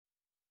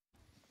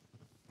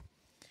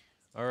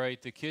All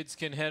right, the kids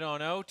can head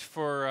on out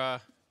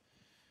for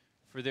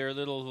their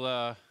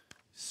little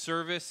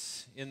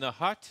service in the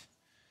hut.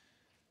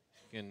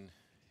 You can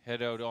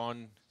head out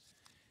on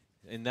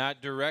in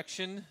that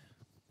direction.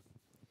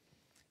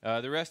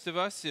 The rest of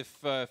us, if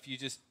you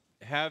just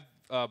have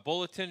a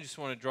bulletin, just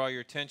want to draw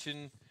your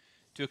attention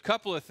to a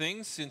couple of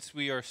things since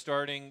we are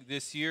starting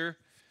this year.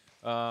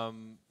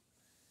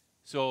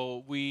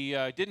 So we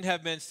didn't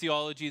have men's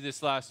theology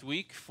this last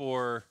week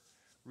for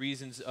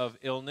reasons of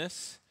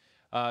illness.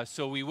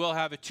 So we will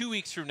have it 2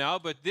 weeks from now,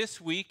 but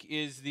this week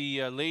is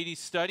the ladies'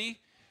 study.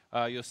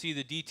 You'll see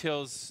the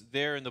details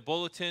there in the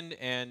bulletin,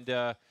 and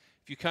if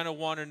you kind of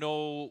want to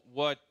know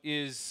what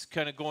is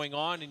kind of going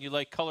on and you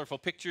like colorful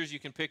pictures, you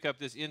can pick up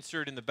this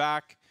insert in the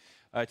back.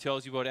 It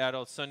tells you about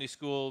adult Sunday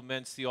school,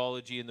 men's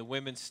theology, and the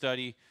women's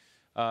study,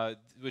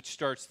 which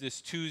starts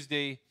this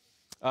Tuesday.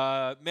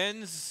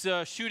 Men's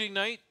shooting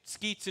night,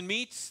 skeets and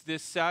meets,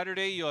 this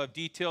Saturday. You'll have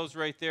details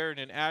right there and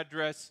an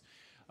address.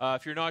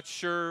 If you're not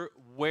sure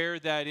where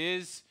that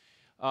is,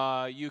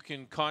 you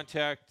can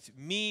contact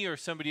me or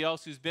somebody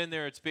else who's been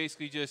there. It's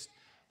basically just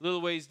a little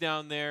ways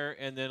down there,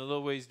 and then a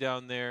little ways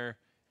down there,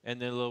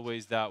 and then a little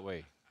ways that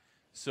way.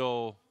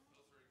 So,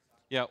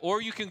 yeah,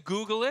 or you can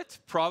Google it,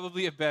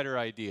 probably a better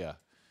idea.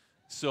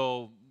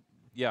 So,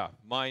 yeah,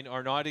 mine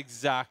are not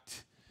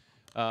exact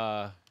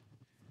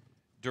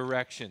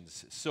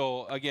directions.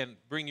 So, again,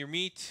 bring your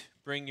meat,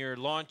 bring your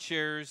lawn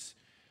chairs.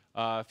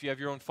 If you have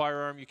your own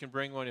firearm, you can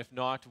bring one. If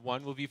not,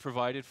 one will be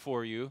provided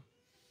for you,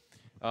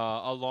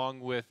 along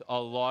with a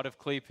lot of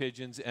clay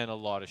pigeons and a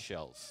lot of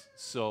shells.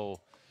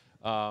 So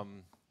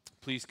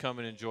please come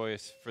and enjoy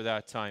us for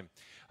that time.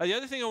 The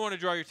other thing I want to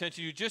draw your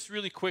attention to, just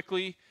really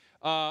quickly,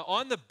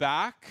 on the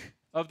back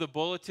of the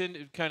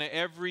bulletin, kind of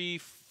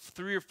every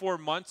 3 or 4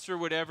 months or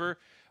whatever,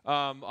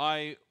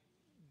 I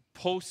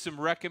post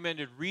some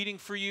recommended reading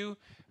for you,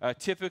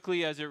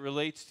 typically as it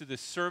relates to the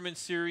sermon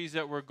series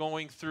that we're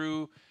going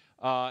through,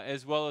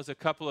 as well as a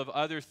couple of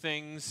other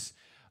things.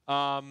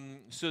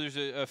 So there's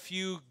a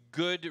few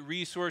good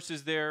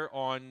resources there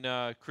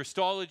on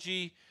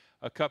Christology,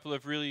 a couple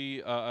of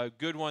really, a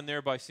good one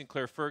there by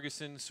Sinclair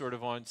Ferguson, sort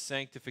of on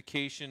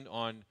sanctification,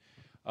 on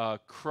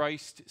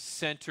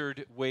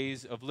Christ-centered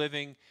ways of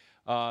living.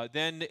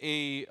 Then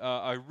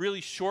a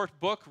really short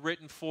book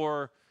written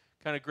for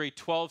kind of grade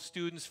 12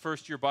 students,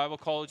 first-year Bible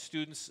college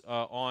students,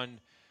 on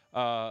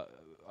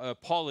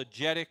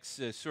apologetics,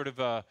 sort of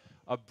a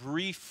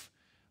brief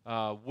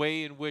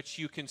way in which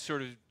you can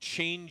sort of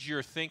change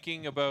your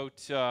thinking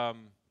about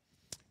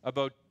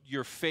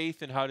your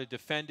faith and how to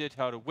defend it,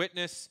 how to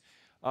witness.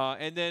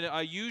 And then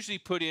I usually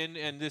put in,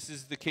 and this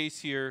is the case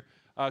here,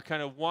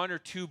 kind of 1 or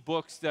 2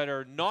 books that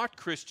are not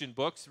Christian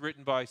books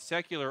written by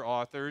secular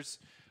authors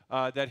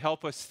that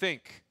help us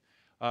think.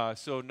 And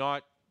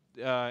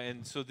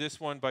so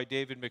this one by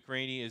David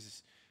McRaney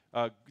is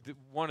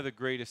one of the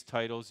greatest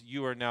titles,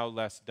 You Are Now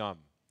Less Dumb.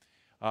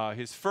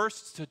 His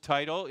first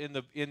title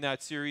in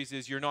that series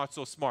is You're Not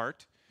So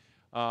Smart.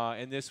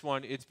 And this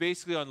one, it's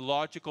basically on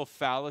logical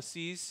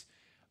fallacies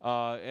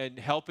and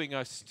helping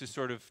us to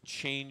sort of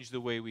change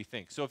the way we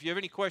think. So if you have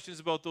any questions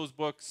about those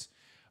books,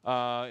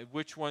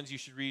 which ones you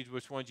should read,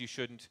 which ones you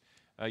shouldn't,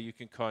 you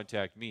can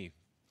contact me.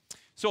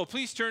 So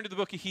please turn to the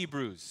book of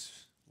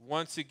Hebrews.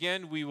 Once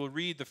again, we will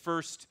read the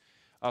first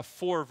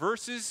 4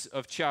 verses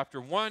of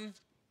chapter 1.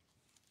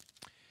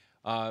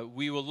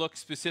 We will look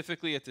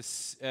specifically at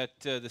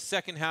the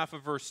second half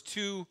of verse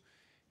 2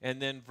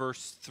 and then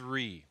verse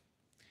 3.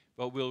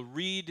 But we'll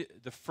read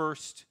the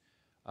first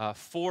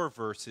 4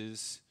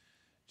 verses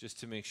just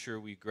to make sure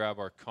we grab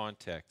our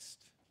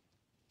context.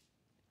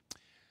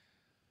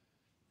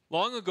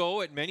 Long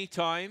ago, at many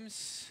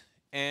times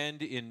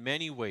and in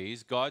many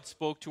ways, God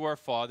spoke to our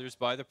fathers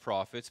by the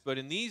prophets, but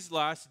in these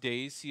last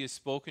days he has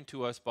spoken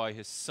to us by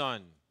his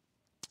Son,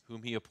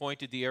 whom he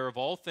appointed the heir of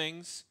all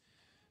things,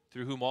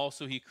 through whom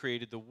also he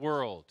created the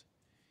world.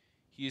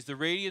 He is the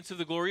radiance of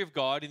the glory of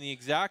God and the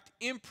exact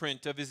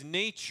imprint of his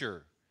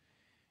nature,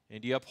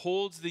 and he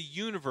upholds the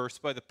universe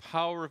by the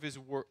power of his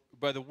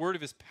by the word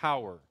of his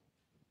power.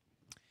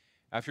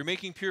 After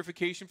making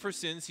purification for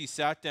sins, he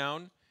sat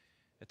down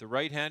at the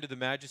right hand of the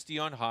Majesty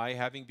on high,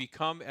 having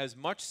become as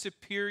much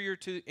superior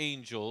to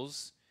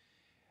angels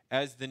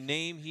as the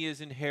name he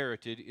has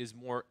inherited is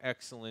more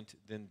excellent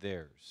than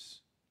theirs.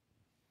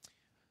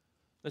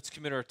 Let's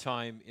commit our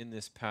time in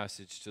this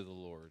passage to the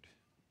Lord.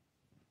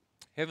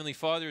 Heavenly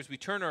Father, as we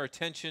turn our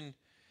attention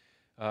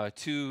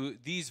to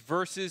these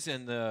verses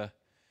and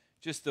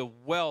just the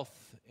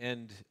wealth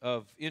and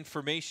of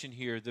information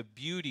here, the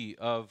beauty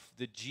of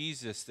the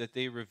Jesus that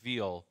they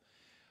reveal,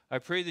 I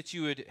pray that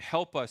you would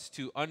help us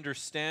to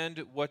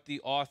understand what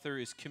the author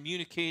is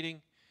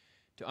communicating,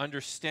 to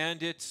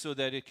understand it so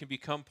that it can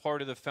become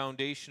part of the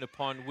foundation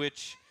upon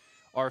which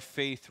our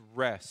faith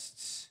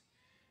rests.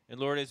 And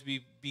Lord, as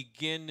we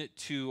begin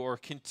to or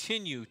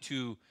continue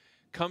to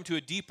come to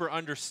a deeper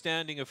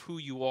understanding of who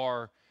you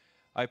are,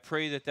 I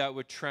pray that that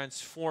would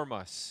transform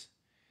us,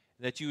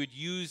 that you would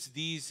use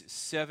these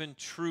 7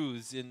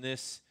 truths in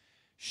this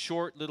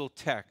short little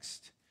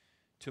text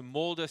to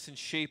mold us and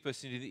shape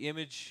us into the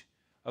image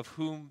of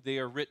whom they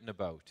are written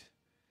about.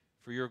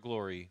 For your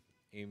glory,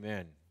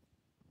 amen.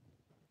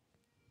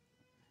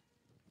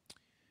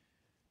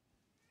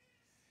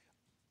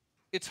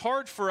 It's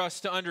hard for us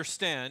to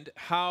understand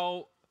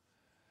how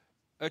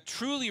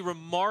truly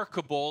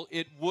remarkable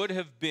it would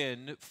have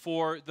been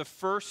for the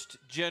first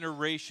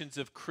generations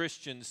of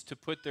Christians to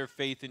put their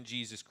faith in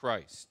Jesus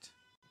Christ.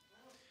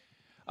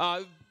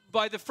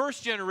 By the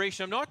first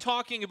generation, I'm not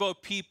talking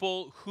about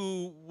people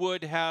who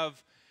would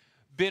have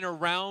been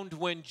around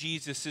when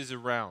Jesus is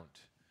around,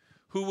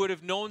 who would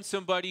have known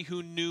somebody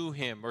who knew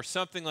him or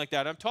something like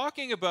that. I'm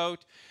talking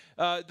about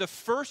the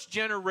first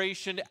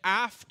generation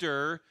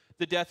after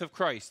the death of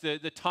Christ,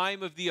 the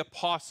time of the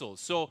apostles.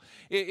 So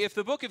if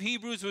the book of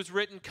Hebrews was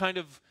written kind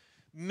of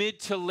mid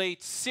to late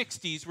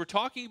 60s, we're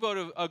talking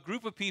about a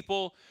group of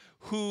people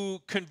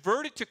who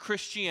converted to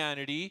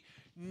Christianity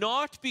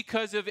not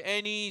because of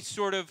any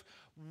sort of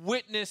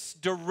witness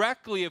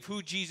directly of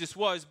who Jesus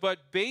was,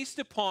 but based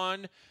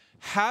upon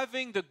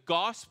having the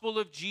gospel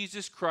of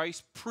Jesus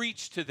Christ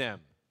preached to them.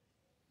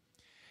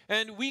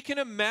 And we can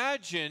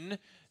imagine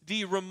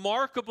the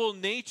remarkable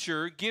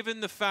nature given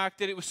the fact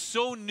that it was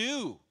so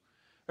new.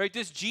 Right?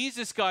 This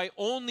Jesus guy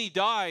only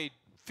died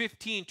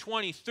 15,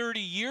 20, 30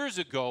 years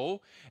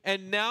ago,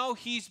 and now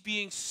he's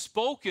being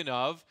spoken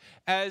of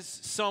as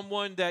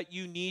someone that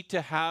you need to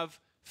have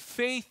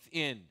faith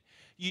in.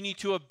 You need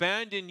to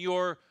abandon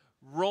your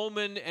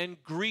Roman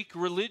and Greek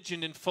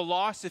religion and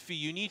philosophy.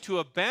 You need to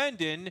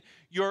abandon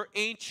your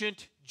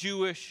ancient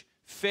Jewish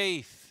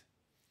faith.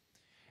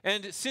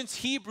 And since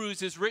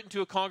Hebrews is written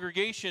to a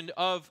congregation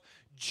of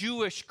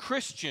Jewish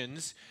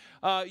Christians,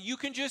 you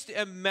can just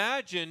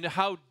imagine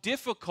how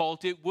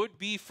difficult it would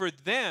be for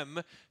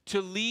them to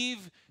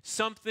leave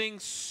something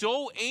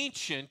so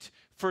ancient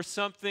for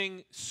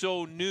something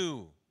so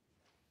new.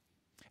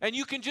 And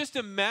you can just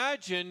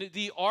imagine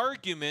the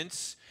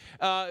arguments,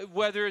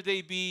 whether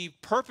they be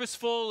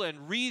purposeful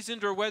and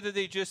reasoned or whether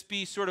they just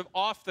be sort of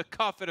off the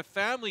cuff at a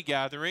family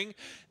gathering,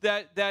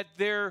 that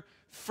their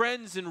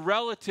friends and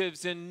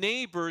relatives and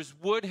neighbors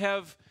would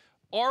have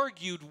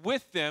argued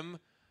with them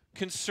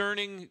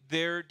concerning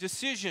their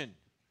decision.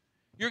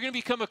 You're going to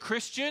become a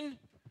Christian?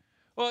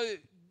 Well,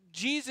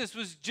 Jesus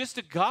was just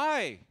a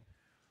guy,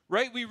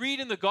 right? We read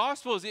in the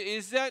Gospels,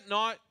 is that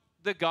not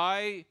the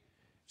guy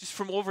just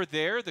from over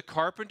there, the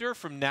carpenter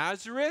from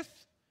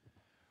Nazareth?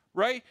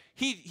 Right?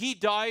 He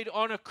died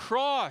on a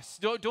cross.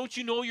 Don't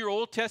you know your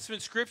Old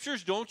Testament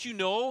scriptures? Don't you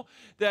know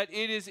that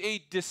it is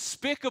a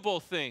despicable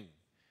thing,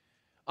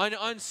 an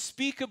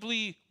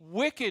unspeakably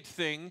wicked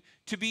thing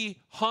to be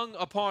hung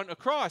upon a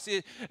cross?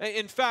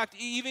 In fact,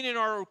 even in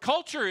our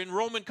culture, in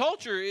Roman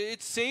culture,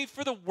 it's saved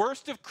for the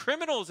worst of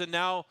criminals. And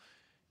now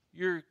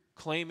you're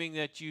claiming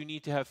that you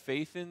need to have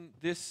faith in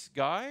this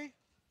guy?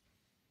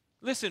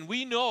 Listen,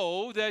 we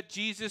know that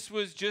Jesus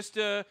was just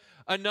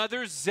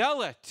another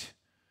zealot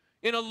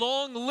in a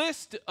long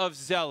list of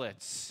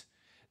zealots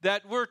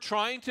that were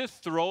trying to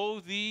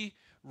throw the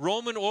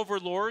Roman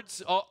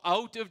overlords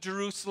out of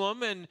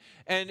Jerusalem, and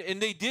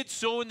they did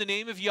so in the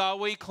name of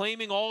Yahweh,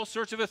 claiming all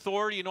sorts of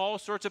authority and all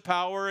sorts of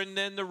power, and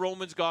then the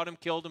Romans got him,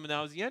 killed him, and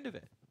that was the end of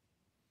it.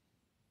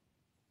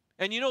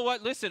 And you know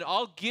what? Listen,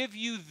 I'll give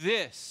you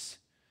this.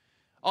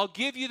 I'll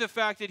give you the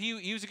fact that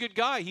he was a good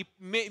guy.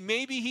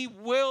 Maybe he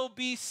will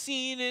be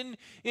seen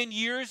in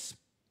years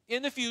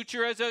in the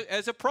future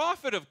as a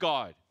prophet of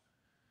God.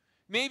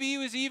 Maybe he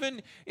was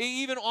even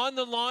on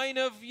the line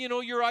of,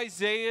 your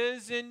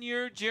Isaiahs and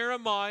your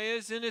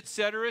Jeremiahs and et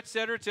cetera, et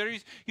cetera, et cetera.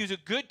 He was a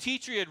good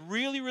teacher. He had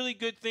really, really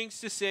good things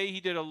to say. He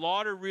did a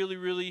lot of really,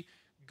 really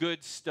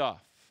good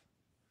stuff.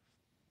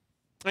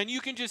 And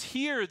you can just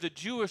hear the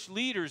Jewish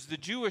leaders, the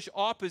Jewish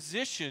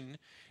opposition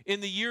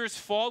in the years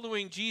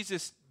following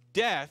Jesus'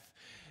 death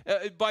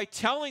by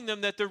telling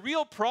them that the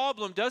real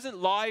problem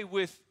doesn't lie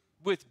with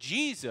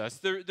Jesus.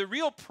 The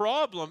real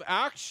problem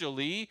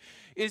actually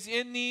is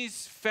in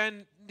these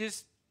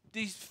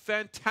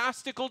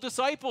fantastical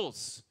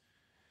disciples,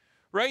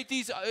 right?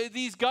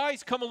 These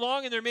guys come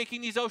along and they're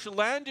making these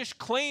outlandish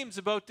claims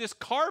about this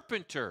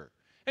carpenter.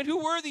 And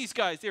who were these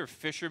guys? They were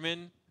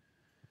fishermen.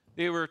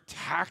 They were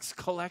tax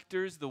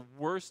collectors, the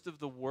worst of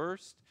the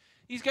worst.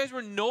 These guys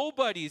were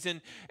nobodies,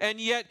 and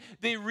yet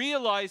they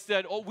realized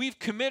that, we've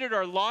committed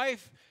our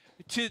life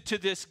to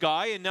this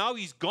guy, and now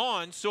he's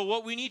gone, so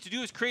what we need to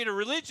do is create a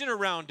religion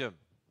around him.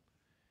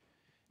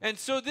 And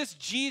so this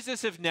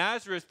Jesus of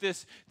Nazareth,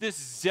 this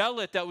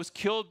zealot that was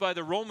killed by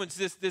the Romans,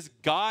 this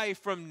guy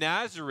from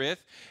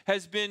Nazareth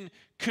has been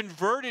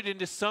converted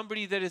into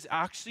somebody that is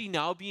actually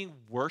now being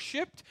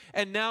worshipped.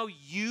 And now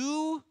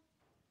you,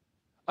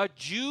 a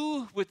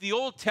Jew with the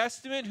Old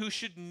Testament who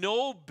should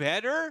know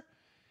better,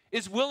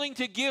 is willing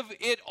to give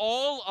it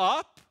all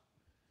up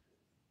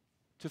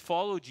to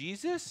follow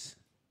Jesus?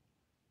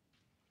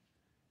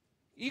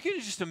 You can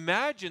just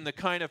imagine the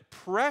kind of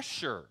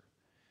pressure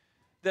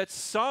that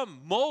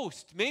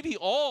most, maybe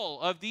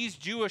all of these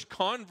Jewish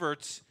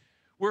converts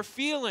were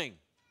feeling.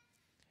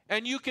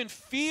 And you can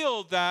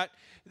feel that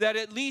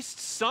at least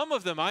some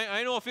of them,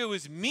 I know if it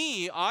was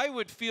me, I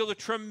would feel a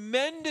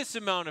tremendous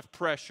amount of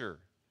pressure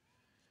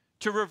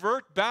to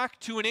revert back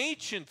to an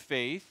ancient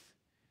faith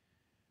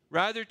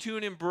rather to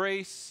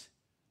embrace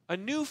a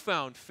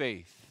newfound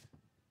faith.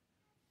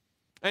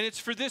 And it's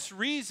for this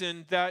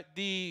reason that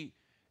the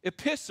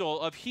epistle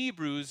of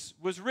Hebrews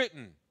was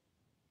written.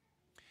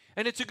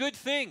 And it's a good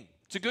thing.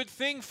 It's a good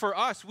thing for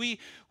us. We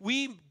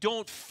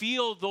don't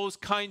feel those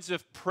kinds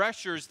of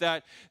pressures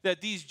that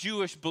these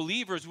Jewish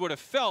believers would have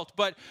felt.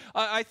 But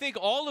I think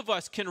all of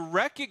us can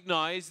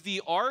recognize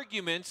the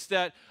arguments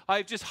that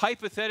I've just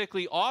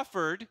hypothetically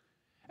offered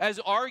as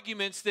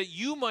arguments that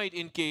you might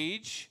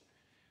engage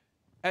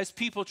as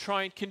people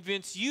try and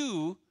convince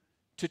you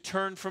to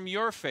turn from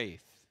your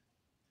faith.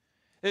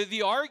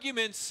 The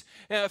arguments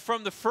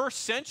from the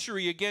first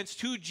century against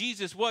who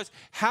Jesus was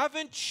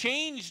haven't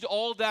changed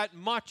all that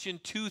much in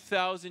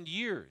 2,000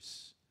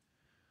 years.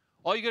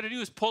 All you got to do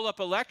is pull up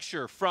a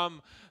lecture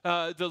from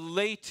the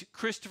late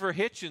Christopher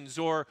Hitchens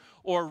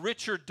or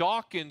Richard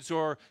Dawkins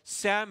or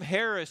Sam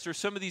Harris or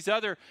some of these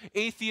other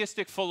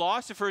atheistic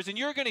philosophers, and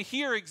you're going to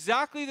hear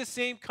exactly the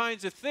same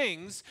kinds of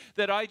things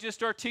that I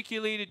just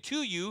articulated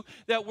to you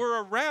that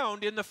were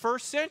around in the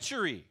first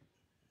century.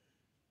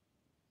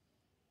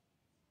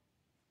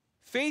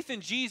 Faith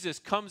in Jesus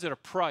comes at a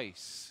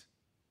price.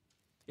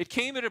 It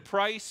came at a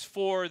price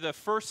for the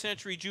first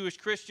century Jewish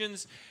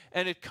Christians,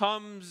 and it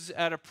comes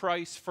at a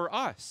price for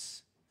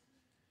us.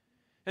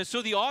 And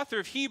so the author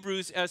of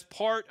Hebrews, as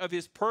part of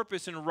his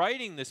purpose in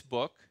writing this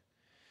book,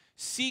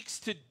 seeks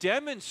to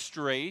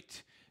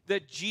demonstrate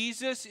that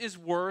Jesus is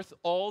worth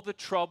all the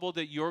trouble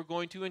that you're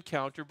going to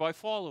encounter by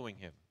following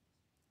him.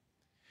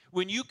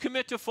 When you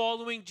commit to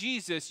following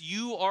Jesus,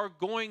 you are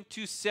going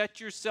to set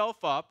yourself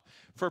up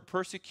for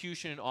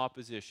persecution and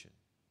opposition.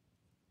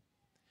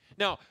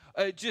 Now,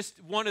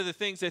 just one of the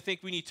things I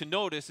think we need to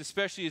notice,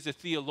 especially as a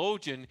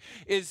theologian,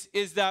 is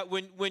that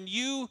when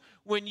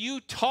you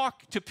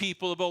talk to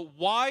people about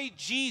why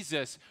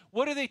Jesus,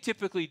 what do they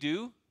typically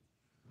do?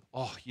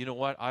 Oh, you know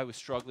what? I was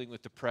struggling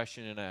with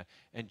depression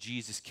and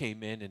Jesus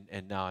came in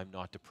and now I'm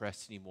not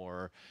depressed anymore.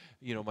 Or,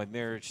 you know, my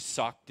marriage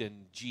sucked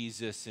and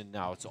Jesus and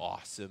now it's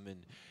awesome.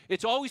 And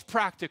it's always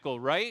practical,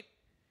 right?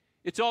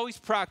 It's always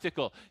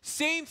practical.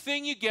 Same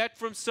thing you get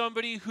from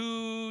somebody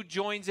who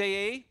joins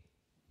AA,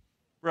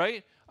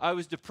 right? I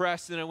was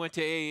depressed and I went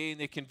to AA and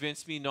they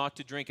convinced me not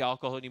to drink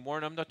alcohol anymore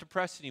and I'm not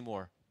depressed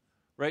anymore.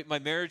 Right? My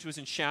marriage was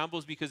in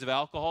shambles because of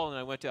alcohol, and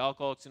I went to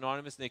Alcoholics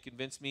Anonymous, and they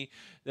convinced me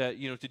that,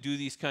 you know, to do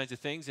these kinds of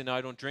things, and now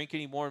I don't drink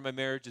anymore, and my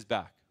marriage is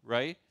back.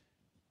 Right?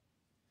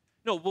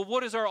 No, well,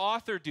 what does our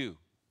author do?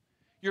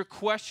 You're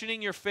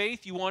questioning your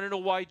faith. You want to know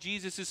why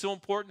Jesus is so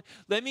important?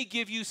 Let me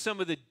give you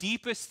some of the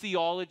deepest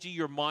theology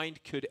your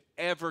mind could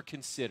ever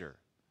consider.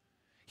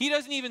 He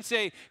doesn't even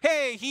say,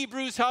 hey,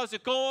 Hebrews, how's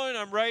it going?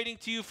 I'm writing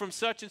to you from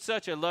such and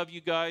such. I love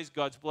you guys.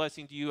 God's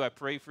blessing to you. I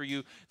pray for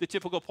you. The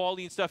typical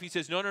Pauline stuff. He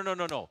says,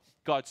 no.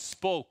 God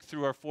spoke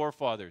through our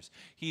forefathers.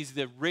 He's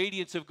the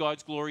radiance of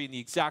God's glory and the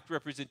exact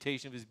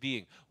representation of his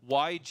being.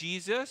 Why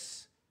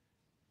Jesus?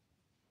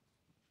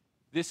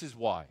 This is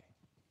why.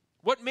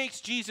 What makes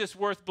Jesus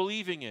worth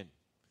believing in?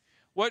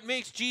 What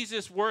makes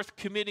Jesus worth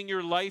committing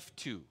your life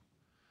to?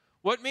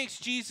 What makes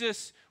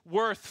Jesus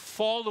worth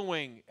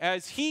following,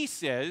 as he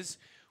says,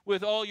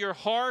 with all your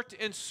heart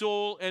and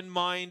soul and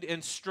mind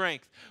and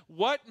strength?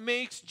 What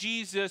makes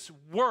Jesus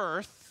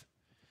worth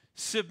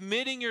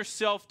submitting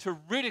yourself to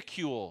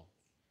ridicule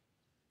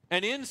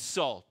and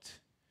insult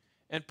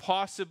and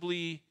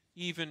possibly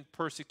even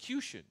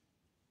persecution?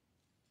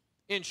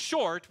 In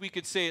short, we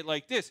could say it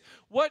like this: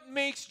 what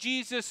makes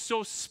Jesus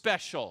so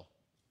special?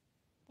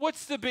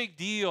 What's the big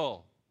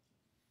deal?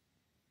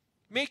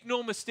 Make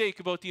no mistake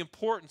about the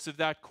importance of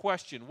that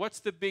question.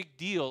 What's the big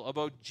deal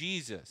about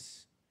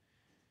Jesus?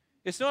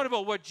 It's not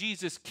about what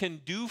Jesus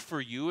can do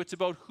for you. It's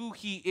about who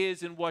he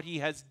is and what he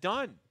has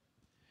done.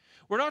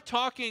 We're not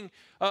talking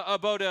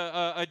about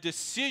a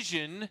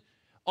decision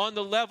on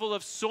the level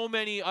of so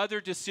many other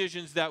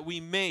decisions that we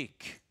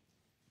make,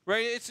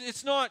 right?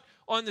 It's not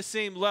on the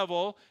same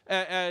level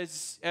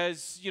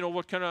as you know,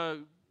 what kind of,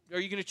 are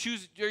you going to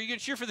choose? Are you going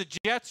to cheer for the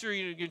Jets or are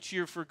you going to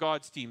cheer for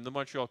God's team, the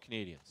Montreal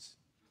Canadiens?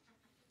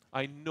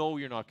 I know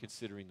you're not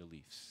considering the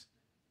Leafs.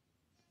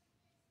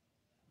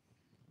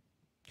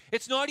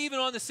 It's not even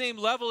on the same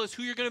level as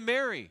who you're going to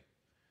marry.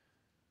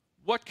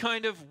 What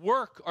kind of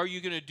work are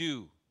you going to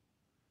do?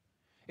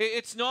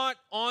 It's not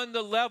on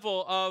the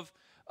level of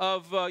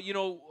you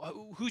know,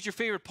 who's your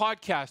favorite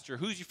podcaster?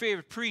 Who's your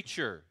favorite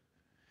preacher?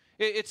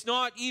 It's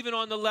not even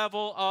on the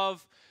level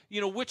of,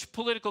 you know, which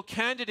political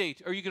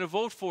candidate are you going to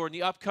vote for in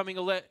the upcoming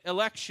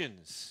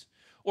elections?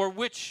 Or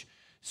which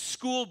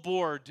school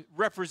board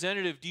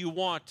representative do you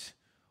want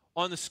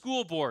on the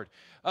school board?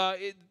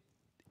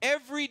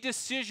 Every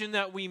decision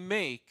that we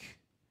make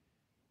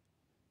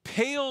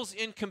pales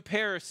in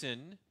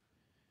comparison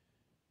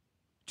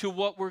to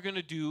what we're going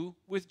to do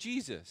with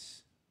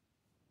Jesus.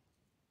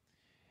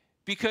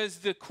 Because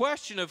the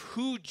question of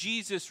who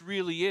Jesus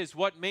really is,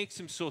 what makes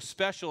him so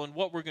special, and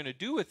what we're going to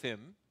do with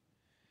him,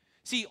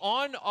 See,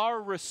 on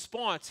our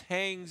response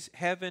hangs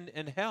heaven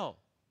and hell,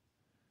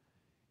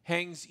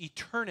 hangs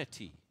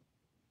eternity.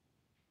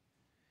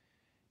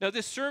 Now,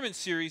 this sermon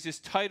series is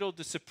titled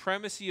The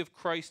Supremacy of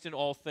Christ in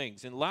All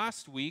Things. And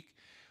last week,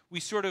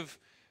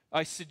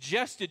 I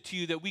suggested to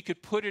you that we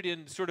could put it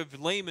in sort of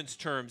layman's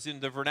terms in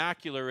the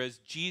vernacular as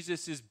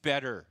Jesus is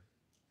better.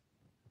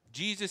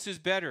 Jesus is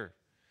better.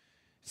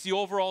 It's the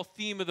overall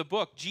theme of the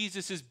book.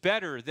 Jesus is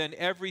better than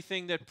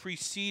everything that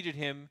preceded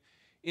him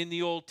in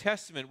the Old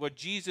Testament. What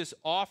Jesus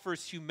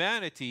offers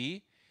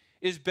humanity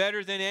is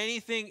better than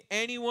anything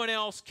anyone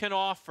else can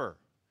offer,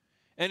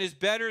 and is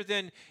better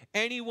than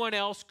anyone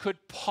else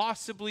could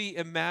possibly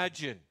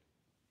imagine.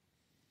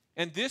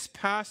 And this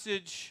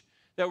passage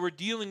that we're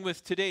dealing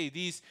with today,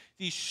 these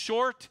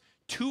short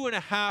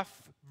 2.5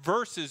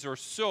 verses or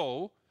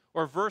so,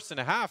 or verse and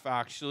a half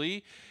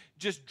actually,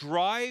 just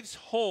drives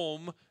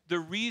home the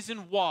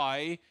reason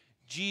why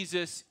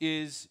Jesus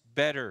is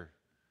better,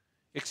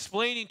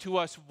 explaining to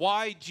us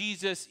why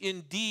Jesus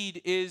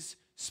indeed is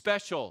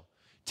special,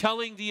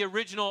 telling the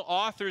original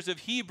authors of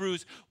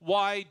Hebrews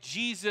why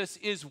Jesus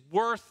is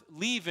worth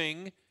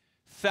leaving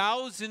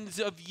thousands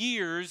of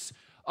years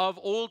of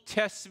Old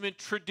Testament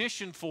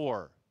tradition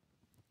for.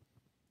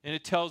 And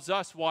it tells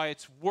us why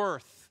it's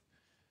worth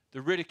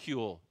the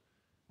ridicule,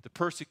 the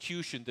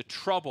persecution, the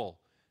trouble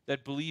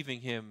that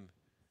believing him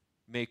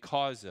may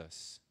cause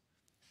us.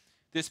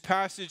 This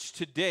passage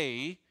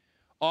today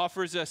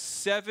offers us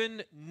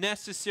 7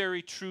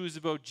 necessary truths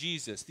about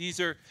Jesus. These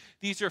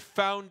are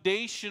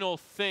foundational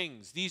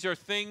things. These are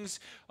things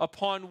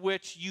upon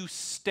which you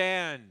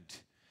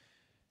stand.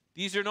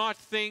 These are not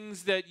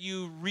things that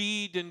you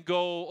read and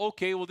go,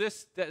 okay, well,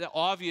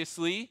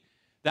 obviously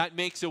that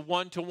makes a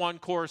one-to-one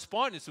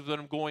correspondence with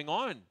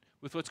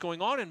what's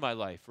going on in my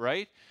life,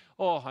 right?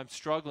 Oh, I'm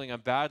struggling,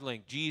 I'm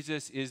battling.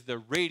 Jesus is the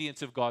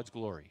radiance of God's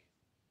glory.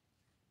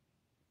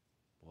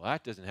 Well,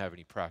 that doesn't have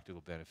any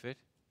practical benefit.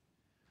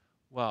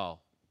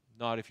 Well,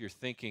 not if you're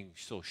thinking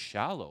so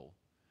shallow,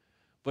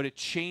 but it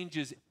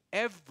changes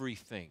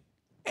everything,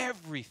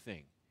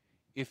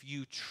 if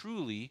you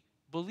truly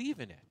believe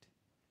in it.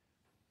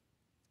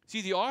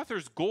 See, the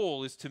author's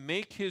goal is to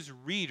make his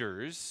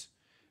readers,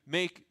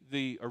 make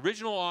the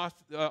original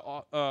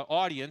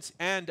audience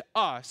and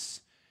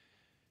us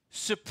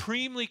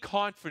supremely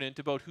confident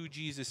about who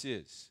Jesus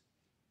is.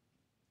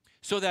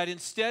 So that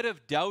instead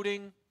of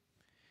doubting,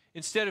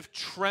 instead of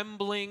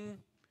trembling,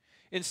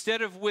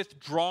 instead of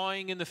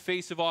withdrawing in the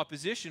face of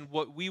opposition,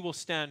 we will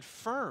stand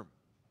firm.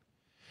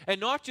 And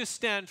not just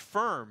stand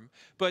firm,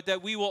 but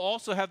that we will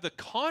also have the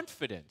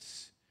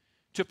confidence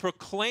to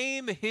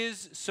proclaim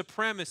his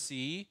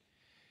supremacy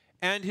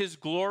and his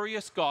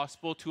glorious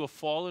gospel to a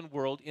fallen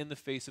world in the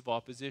face of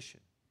opposition.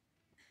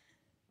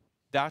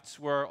 That's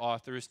where our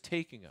author is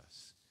taking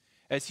us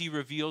as he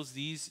reveals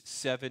these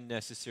 7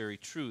 necessary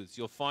truths.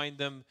 You'll find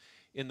them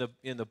in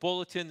the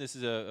bulletin. This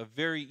is a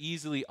very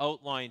easily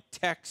outlined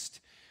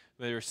text.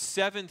 There are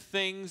 7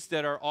 things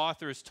that our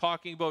author is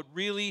talking about.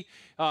 Really,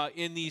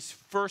 in these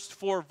first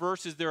 4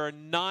 verses, there are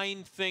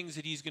 9 things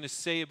that he's going to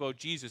say about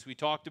Jesus. We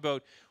talked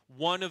about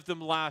one of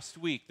them last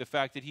week, the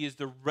fact that he is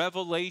the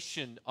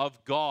revelation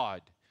of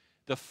God,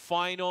 the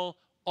final,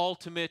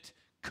 ultimate,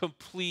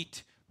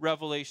 complete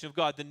revelation of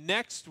God. The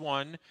next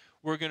one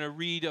we're going to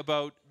read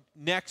about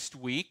next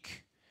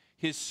week,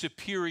 his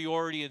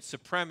superiority and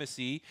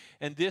supremacy.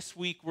 And this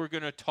week we're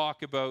going to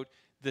talk about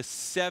the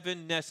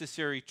 7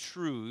 necessary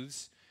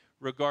truths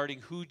regarding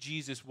who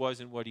Jesus was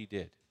and what he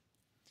did.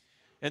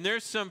 And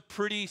there's some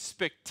pretty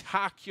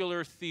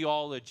spectacular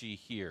theology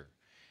here.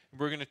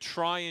 We're going to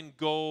try and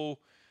go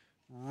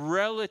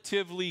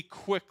relatively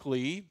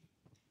quickly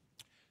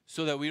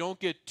so that we don't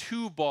get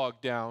too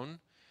bogged down.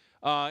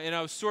 And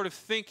I was sort of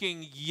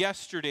thinking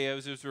yesterday,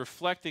 as I was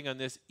reflecting on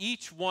this,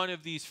 each one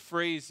of these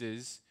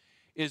phrases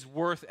is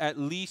worth at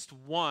least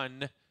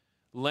one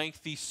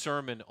lengthy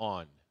sermon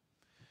on.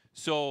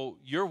 So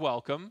you're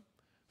welcome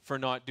for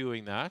not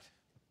doing that.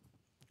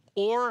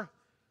 Or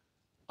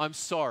I'm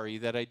sorry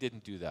that I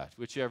didn't do that,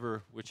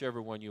 whichever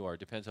one you are.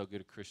 Depends how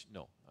good a Christian.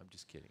 No, I'm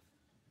just kidding.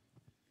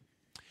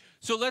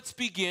 So let's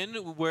begin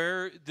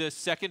where the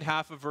second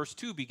half of verse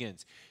 2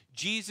 begins.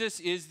 Jesus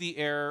is the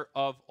heir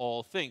of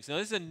all things. Now,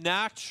 this is a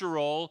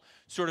natural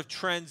sort of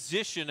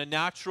transition, a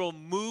natural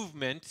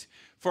movement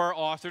for our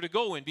author to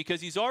go in, because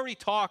he's already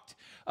talked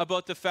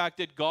about the fact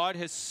that God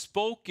has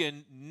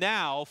spoken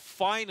now,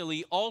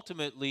 finally,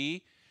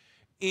 ultimately,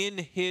 in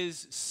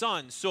his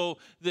Son. So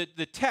the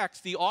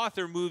text, the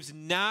author moves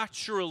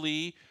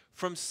naturally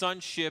from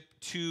sonship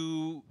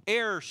to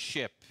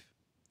heirship.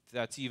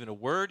 That's even a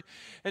word.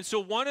 And so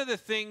one of the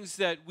things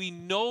that we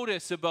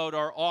notice about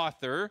our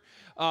author,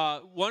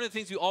 one of the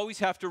things we always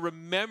have to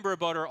remember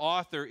about our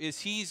author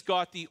is he's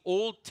got the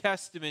Old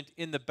Testament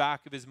in the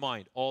back of his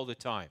mind all the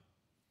time.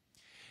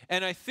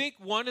 And I think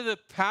one of the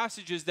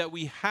passages that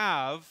we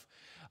have,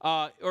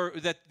 or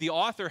that the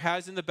author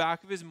has in the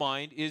back of his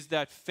mind, is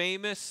that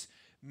famous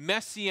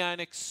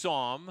messianic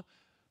psalm,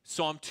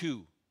 Psalm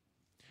 2,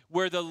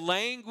 where the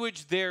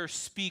language there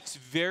speaks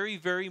very,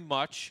 very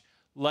much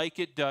like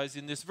it does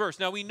in this verse.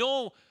 Now we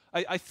know,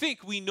 I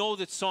think we know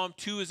that Psalm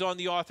 2 is on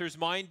the author's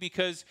mind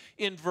because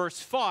in verse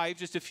 5,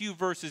 just a few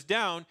verses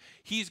down,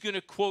 he's going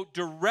to quote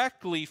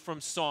directly from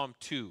Psalm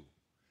 2.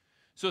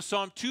 So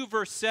Psalm 2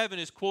 verse 7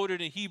 is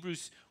quoted in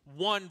Hebrews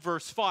 1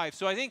 verse 5.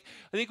 So I think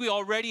we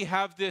already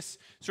have this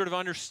sort of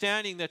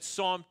understanding that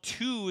Psalm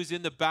 2 is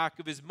in the back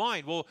of his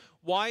mind. Well,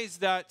 why is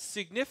that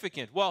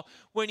significant? Well,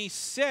 when he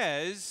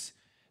says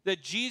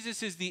that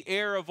Jesus is the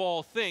heir of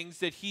all things,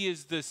 that he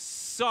is the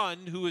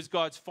Son who is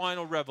God's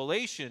final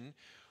revelation,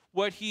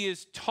 what he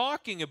is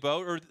talking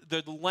about, or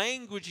the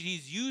language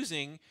he's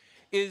using,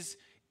 is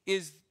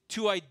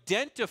to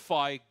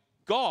identify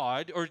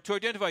God, or to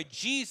identify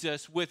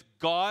Jesus with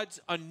God's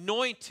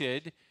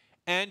anointed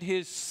and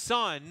his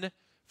Son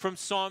from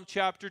Psalm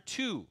chapter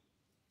 2.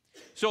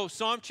 So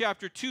Psalm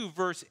chapter 2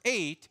 verse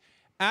 8,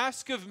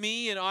 ask of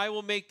me and I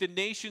will make the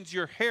nations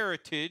your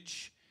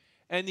heritage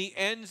and the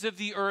ends of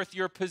the earth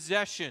your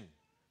possession.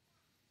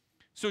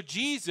 So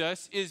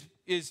Jesus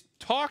is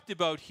talked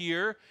about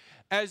here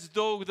as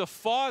though the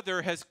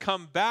Father has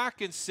come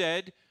back and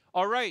said,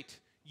 all right,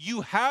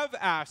 you have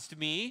asked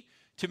me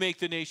to make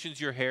the nations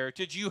your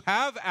heritage. You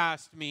have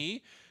asked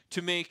me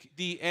to make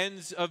the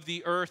ends of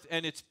the earth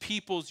and its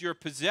peoples your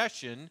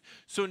possession.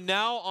 So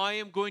now I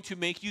am going to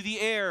make you the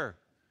heir.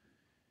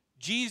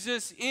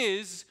 Jesus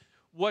is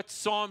what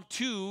Psalm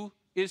 2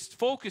 is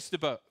focused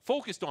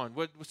on,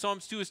 what Psalm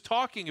 2 is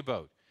talking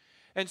about.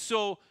 And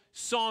so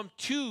Psalm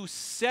 2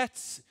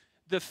 sets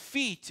the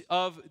feet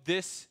of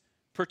this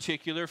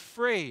particular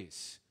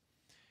phrase.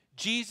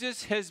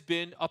 Jesus has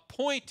been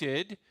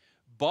appointed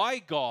by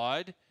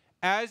God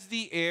as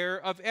the heir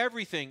of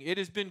everything. It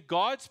has been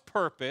God's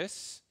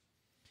purpose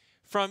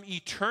from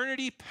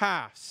eternity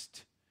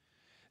past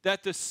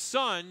that the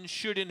Son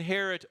should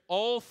inherit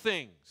all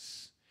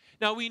things.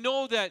 Now we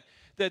know that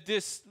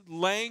this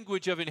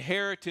language of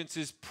inheritance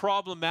is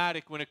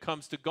problematic when it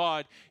comes to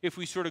God if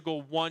we sort of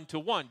go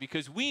one-to-one,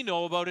 because we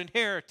know about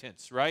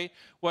inheritance, right?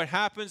 What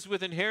happens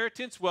with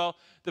inheritance? Well,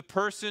 the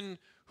person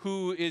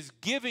who is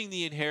giving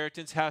the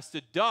inheritance has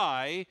to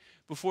die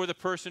before the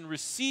person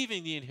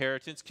receiving the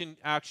inheritance can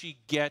actually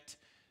get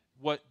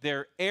what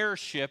their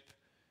heirship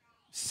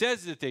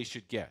says that they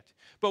should get.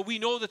 But we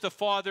know that the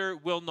Father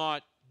will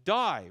not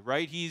die,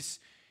 right? He's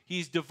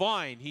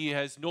divine. He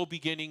has no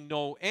beginning,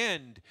 no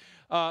end.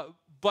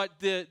 But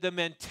the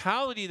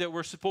mentality that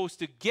we're supposed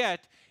to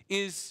get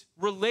is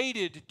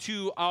related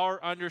to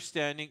our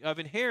understanding of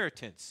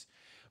inheritance.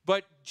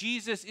 But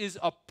Jesus is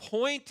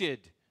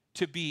appointed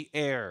to be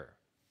heir.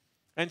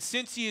 And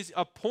since he is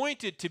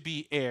appointed to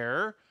be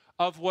heir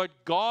of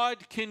what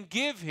God can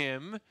give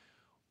him,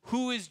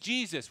 who is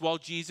Jesus? Well,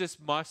 Jesus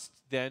must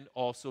then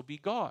also be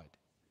God.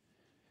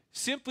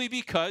 Simply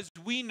because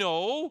we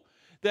know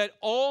that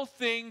all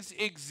things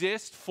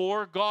exist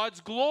for God's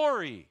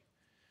glory.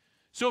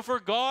 So for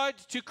God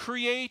to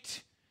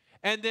create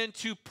and then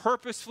to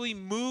purposefully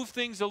move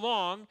things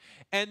along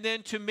and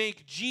then to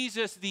make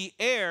Jesus the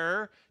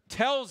heir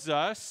tells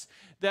us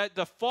that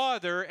the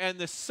Father and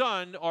the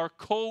Son are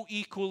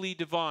co-equally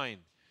divine.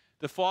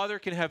 The Father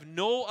can have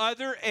no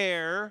other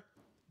heir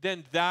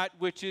than that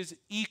which is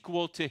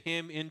equal to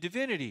him in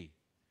divinity.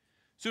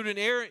 So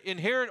to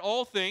inherit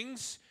all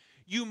things,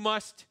 you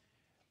must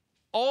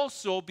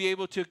also be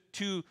able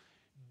to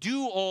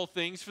do all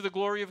things for the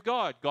glory of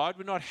God. God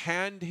would not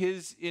hand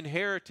his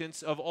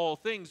inheritance of all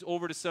things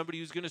over to somebody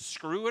who's going to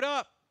screw it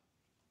up.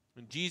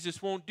 And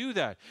Jesus won't do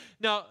that.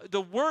 Now,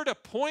 the word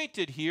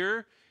appointed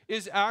here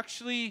is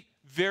actually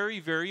very,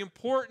 very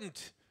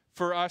important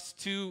for us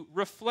to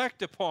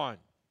reflect upon.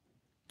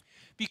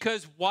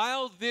 Because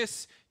while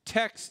this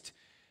text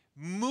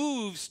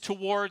moves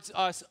towards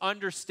us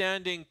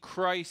understanding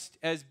Christ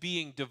as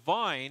being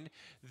divine,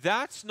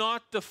 that's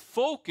not the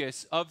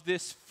focus of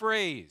this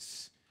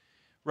phrase,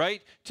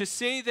 right? To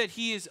say that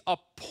he is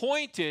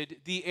appointed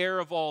the heir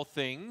of all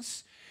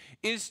things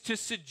is to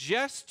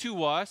suggest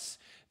to us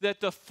that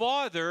the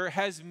Father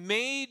has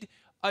made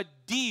a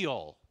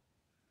deal.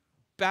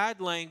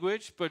 Bad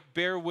language, but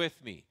bear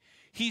with me.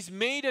 He's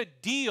made a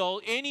deal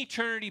in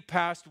eternity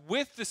past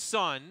with the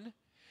Son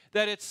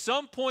that at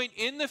some point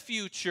in the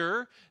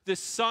future, the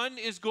Son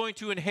is going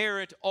to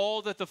inherit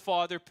all that the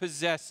Father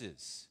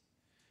possesses.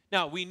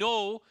 Now, we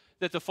know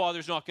that the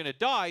Father's not going to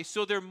die,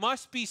 so there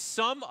must be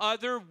some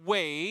other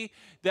way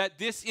that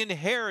this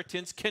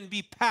inheritance can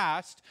be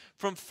passed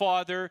from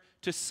Father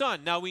to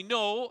Son. Now, we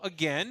know,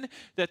 again,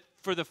 that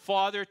for the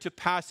Father to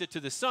pass it to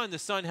the Son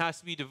has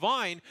to be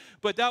divine,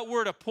 but that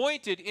word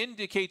appointed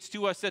indicates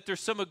to us that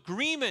there's some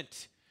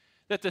agreement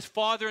that the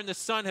Father and the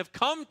Son have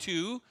come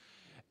to,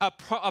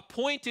 a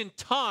point in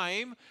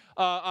time,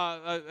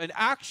 an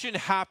action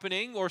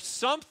happening or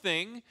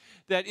something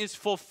that is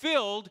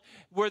fulfilled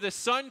where the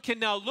Son can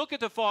now look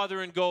at the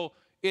Father and go,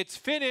 it's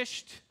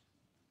finished.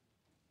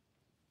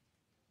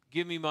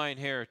 Give me my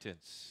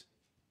inheritance.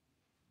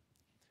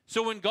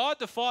 So when God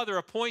the Father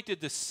appointed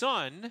the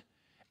Son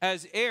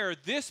as heir,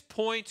 this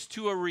points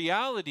to a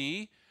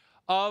reality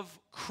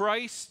of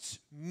Christ's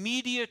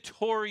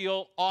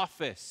mediatorial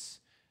office.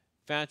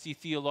 fancy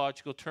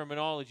theological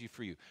terminology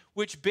for you,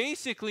 which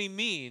basically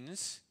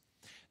means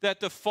that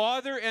the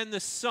Father and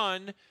the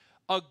Son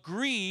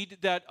agreed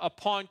that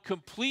upon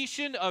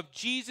completion of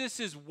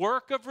Jesus'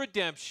 work of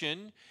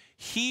redemption,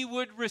 he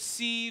would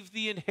receive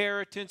the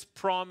inheritance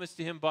promised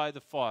to him by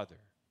the Father.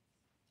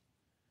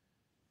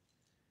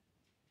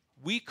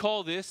 We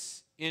call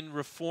this, in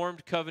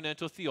Reformed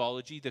covenantal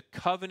theology, the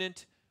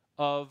covenant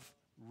of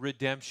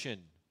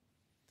redemption.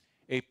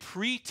 A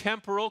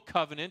pretemporal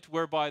covenant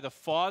whereby the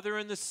Father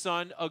and the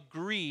Son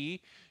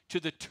agree to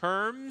the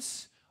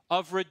terms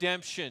of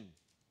redemption.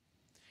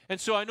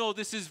 And so I know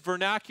this is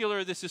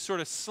vernacular, this is sort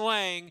of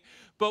slang,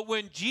 but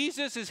when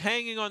Jesus is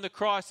hanging on the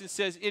cross and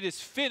says, "It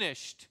is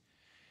finished,"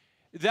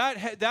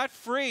 that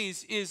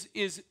phrase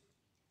is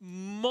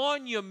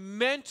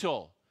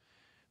monumental.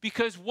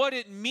 Because what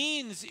it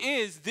means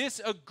is this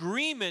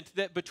agreement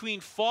that between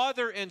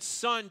Father and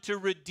Son to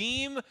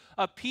redeem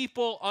a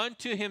people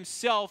unto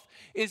himself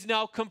is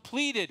now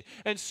completed.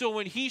 And so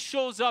when he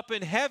shows up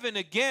in heaven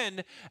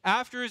again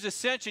after his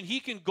ascension, he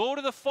can go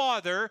to the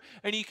Father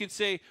and he can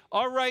say,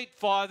 "All right,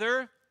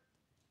 Father,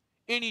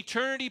 in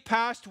eternity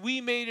past we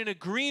made an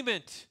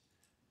agreement,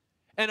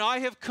 and I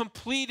have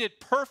completed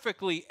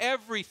perfectly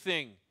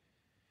everything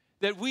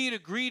that we had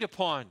agreed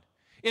upon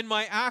in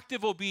my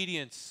active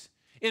obedience.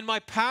 In my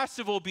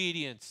passive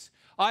obedience,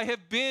 I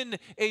have been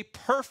a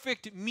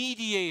perfect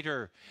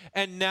mediator.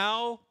 And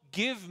now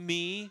give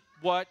me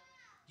what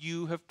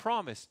you have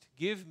promised.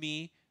 Give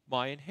me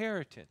my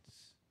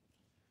inheritance."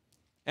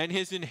 And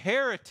his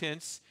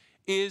inheritance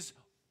is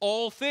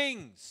all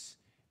things,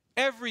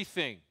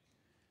 everything,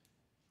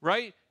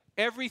 right?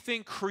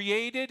 Everything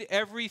created,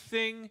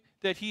 everything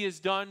that he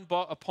has done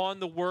upon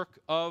the work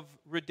of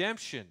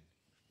redemption.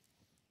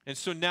 And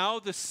so now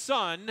the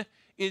Son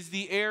is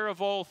the heir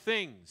of all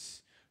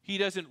things. He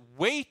doesn't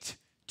wait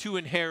to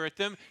inherit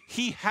them.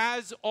 He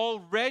has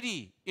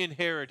already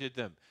inherited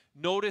them.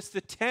 Notice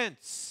the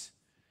tense,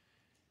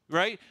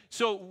 right?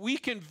 So we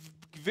can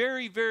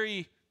very,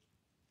 very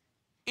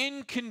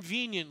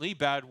inconveniently,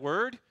 bad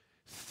word,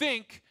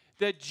 think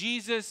that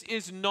Jesus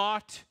is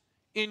not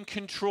in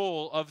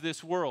control of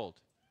this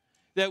world,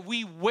 that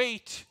we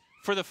wait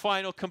for the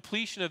final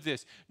completion of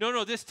this.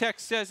 No, this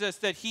text says us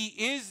that he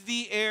is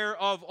the heir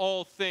of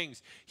all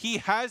things. He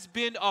has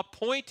been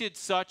appointed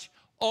such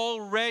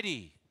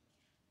already.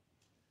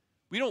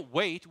 We don't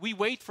wait. We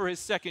wait for his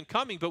second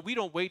coming, but we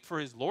don't wait for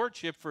his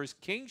lordship, for his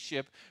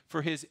kingship,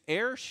 for his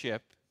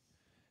heirship.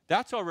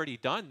 That's already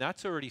done.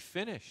 That's already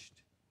finished.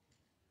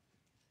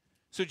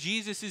 So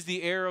Jesus is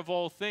the heir of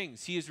all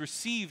things. He has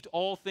received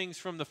all things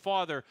from the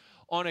Father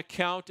on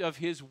account of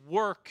his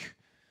work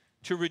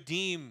to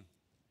redeem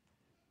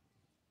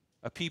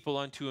a people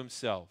unto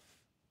himself.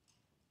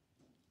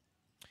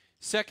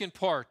 Second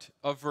part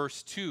of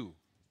verse 2.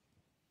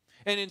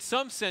 And in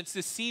some sense,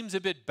 this seems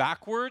a bit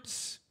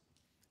backwards,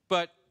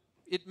 but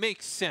it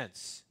makes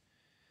sense.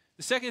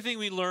 The second thing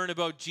we learn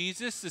about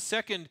Jesus, the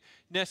second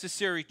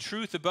necessary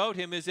truth about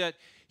him, is that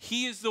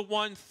he is the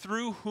one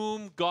through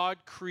whom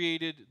God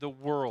created the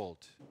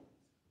world.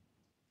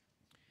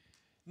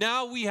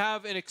 Now we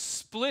have an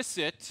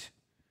explicit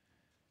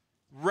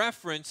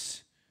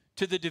reference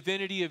to the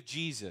divinity of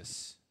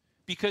Jesus,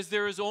 because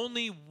there is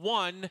only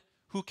one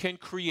who can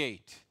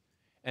create,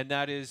 and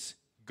that is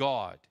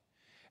God.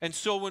 And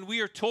so when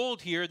we are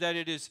told here that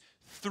it is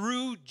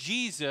through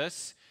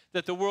Jesus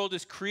that the world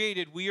is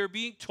created, we are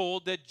being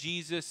told that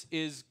Jesus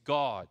is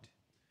God.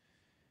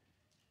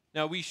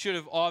 Now, we should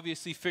have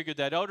obviously figured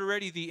that out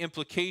already. The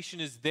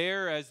implication is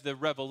there as the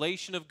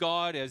revelation of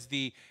God, as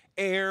the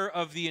heir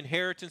of the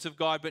inheritance of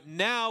God. But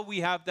now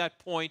we have that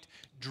point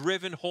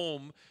driven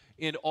home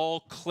in all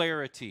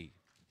clarity.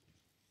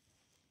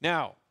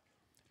 Now,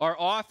 our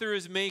author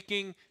is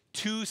making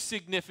two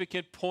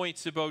significant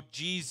points about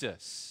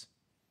Jesus.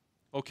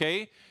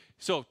 Okay?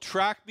 So,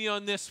 track me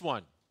on this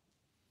one.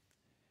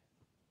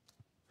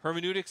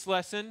 Hermeneutics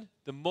lesson,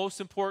 the most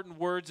important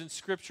words in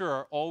Scripture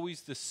are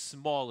always the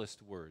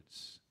smallest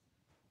words.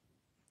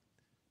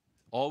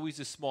 Always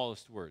the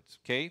smallest words,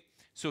 okay?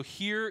 So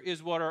here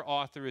is what our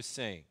author is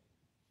saying.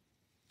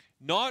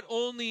 Not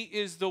only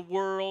is the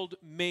world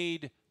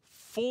made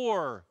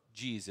for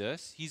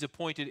Jesus, he's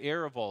appointed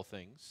heir of all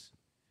things,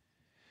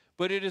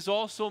 but it is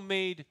also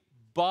made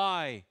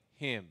by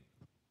him.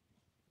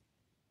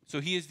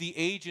 So he is the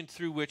agent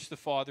through which the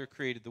Father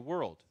created the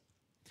world.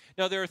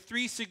 Now, there are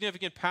three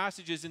significant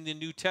passages in the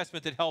New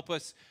Testament that help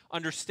us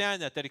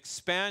understand that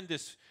expand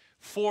this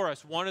for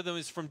us. One of them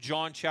is from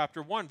John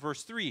chapter 1,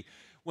 verse 3.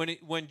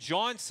 When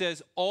John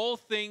says, all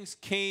things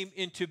came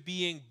into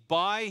being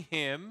by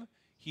him,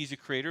 he's a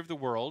creator of the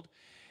world,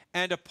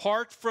 and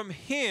apart from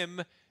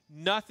him,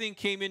 nothing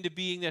came into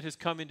being that has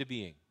come into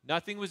being.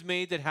 Nothing was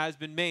made that has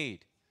been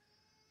made.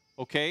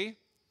 Okay?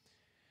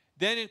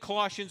 Then in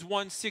Colossians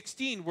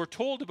 1:16, we're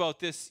told about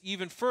this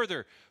even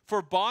further.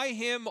 For by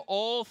him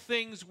all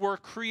things were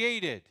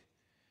created,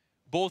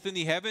 both in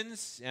the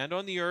heavens and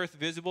on the earth,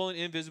 visible and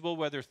invisible,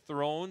 whether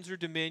thrones or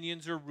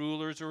dominions or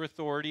rulers or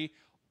authority.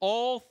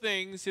 All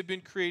things have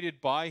been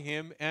created by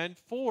him and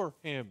for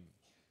him.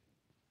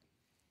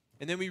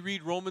 And then we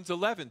read Romans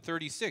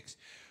 11:36.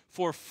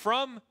 For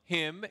from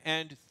him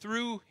and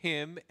through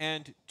him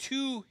and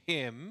to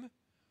him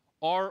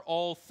are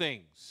all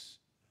things.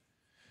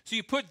 So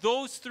you put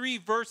those three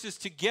verses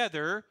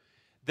together,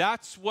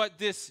 that's what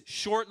this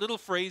short little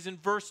phrase in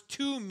verse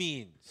 2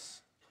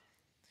 means.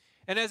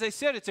 And as I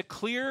said, it's a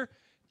clear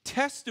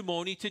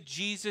testimony to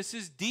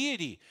Jesus'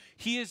 deity.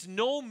 He is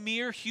no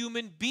mere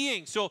human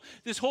being. So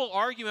this whole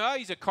argument, oh,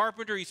 he's a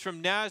carpenter, he's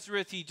from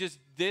Nazareth, he just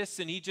this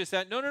and he just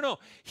that. No, no, no.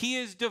 He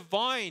is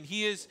divine.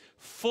 He is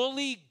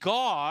fully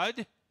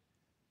God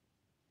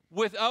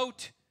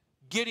without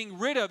getting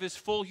rid of his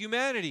full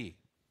humanity.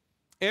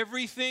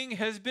 Everything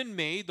has been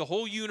made, the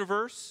whole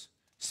universe,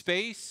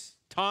 space,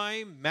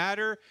 time,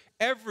 matter,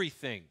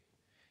 everything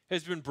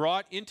has been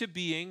brought into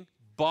being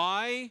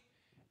by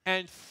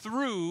and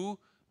through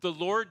the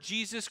Lord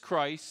Jesus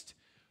Christ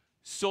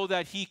so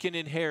that he can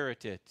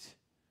inherit it.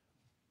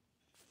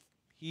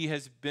 He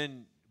has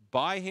been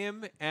by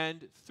him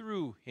and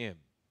through him.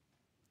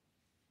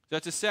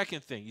 That's the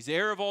second thing. He's the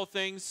heir of all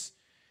things,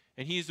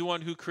 and he's the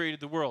one who created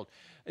the world.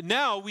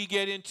 Now we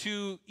get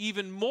into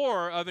even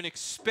more of an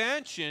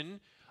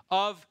expansion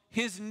of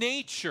his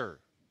nature.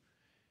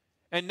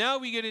 And now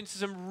we get into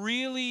some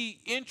really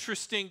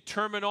interesting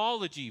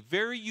terminology,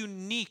 very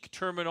unique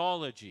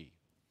terminology.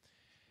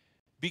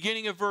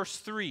 Beginning of verse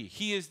 3,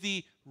 he is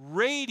the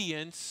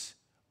radiance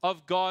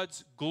of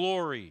God's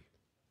glory.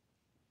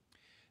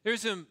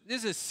 This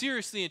is a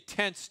seriously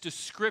intense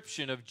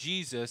description of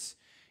Jesus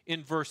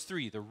in verse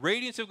 3. The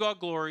radiance of God's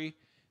glory,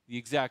 the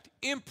exact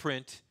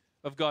imprint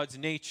of God's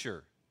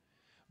nature.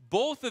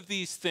 Both of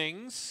these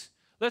things,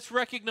 let's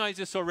recognize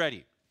this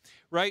already,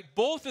 right?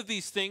 Both of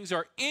these things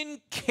are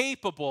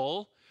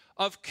incapable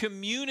of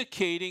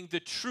communicating the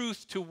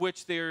truth to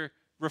which they're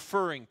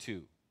referring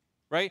to.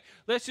 Right?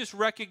 Let's just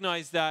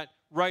recognize that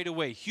right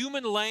away.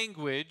 Human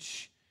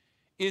language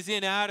is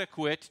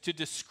inadequate to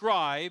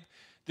describe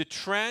the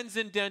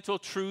transcendental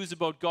truths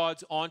about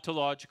God's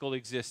ontological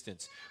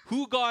existence.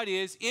 Who God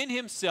is in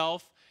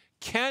himself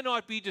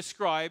cannot be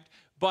described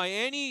by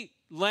any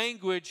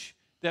language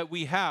that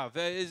we have.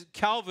 As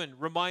Calvin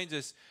reminds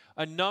us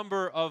a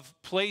number of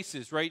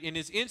places, right? In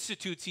his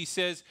Institutes, he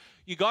says,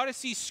 you got to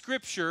see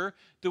Scripture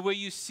the way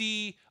you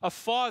see a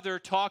father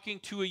talking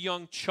to a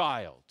young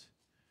child.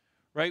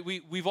 Right?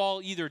 We've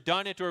all either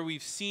done it or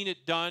we've seen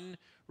it done,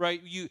 right?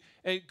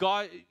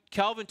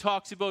 Calvin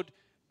talks about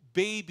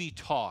baby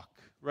talk,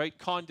 right?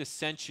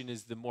 Condescension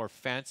is the more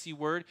fancy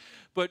word,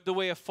 but the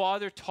way a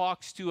father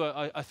talks to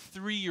a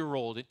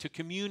 3-year-old to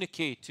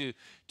communicate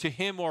to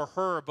him or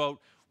her about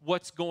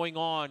what's going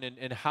on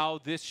and how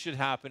this should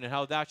happen and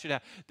how that should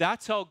happen.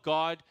 That's how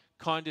God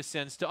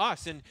condescends to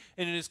us. And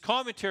in his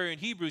commentary in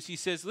Hebrews, he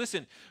says,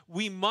 listen,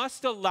 we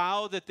must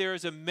allow that there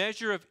is a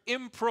measure of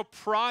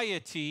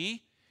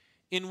impropriety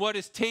in what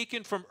is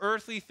taken from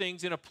earthly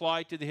things and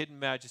applied to the hidden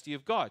majesty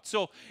of God.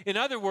 So, in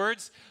other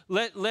words,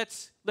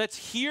 let's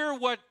hear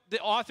what the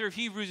author of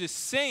Hebrews is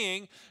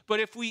saying, but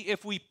if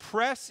we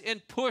press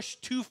and push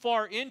too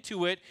far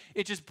into it,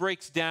 it just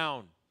breaks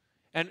down.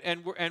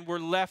 And we're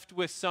left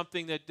with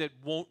something that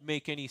won't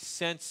make any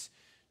sense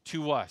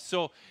to us.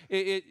 So,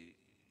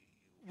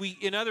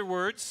 in other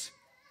words,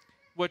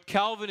 what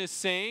Calvin is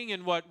saying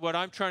and what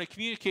I'm trying to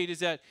communicate is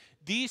that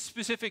these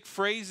specific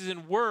phrases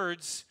and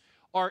words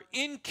are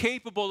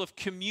incapable of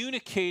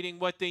communicating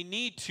what they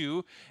need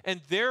to,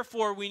 and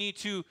therefore we need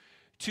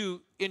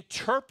to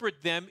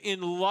interpret them in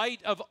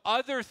light of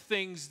other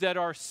things that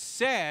are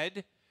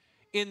said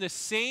in the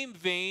same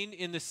vein,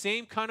 in the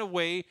same kind of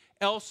way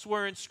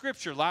elsewhere in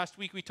Scripture. Last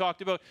week we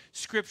talked about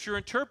Scripture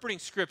interpreting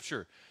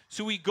Scripture.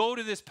 So we go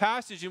to this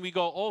passage and we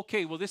go,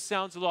 okay, well, this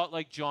sounds a lot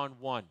like John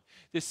 1.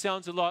 This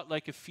sounds a lot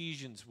like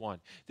Ephesians 1.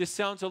 This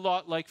sounds a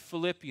lot like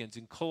Philippians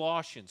and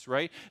Colossians,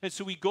 right? And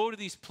so we go to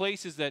these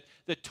places that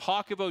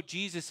talk about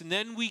Jesus, and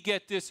then we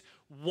get this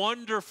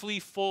wonderfully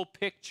full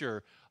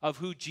picture of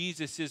who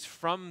Jesus is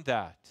from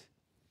that.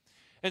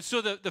 And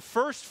so the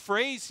first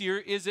phrase here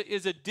is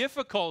a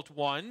difficult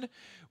one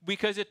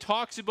because it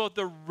talks about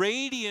the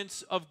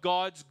radiance of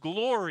God's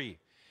glory.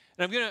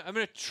 And I'm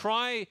gonna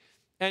try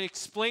and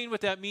explain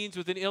what that means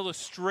with an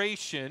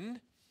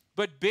illustration.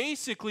 But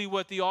basically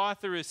what the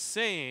author is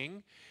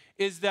saying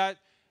is that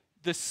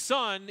the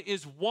Son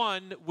is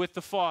one with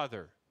the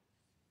Father.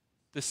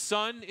 The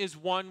Son is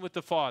one with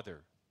the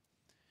Father.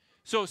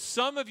 So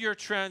some of your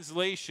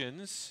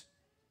translations,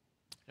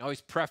 I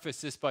always preface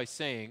this by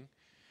saying,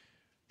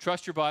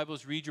 trust your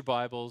Bibles, read your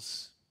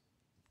Bibles,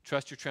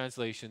 trust your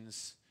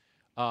translations.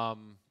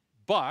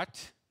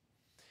 But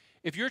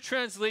if your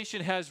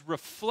translation has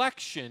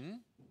reflection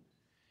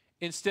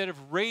instead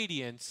of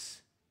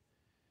radiance,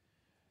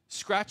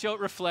 scratch out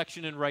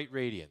reflection and write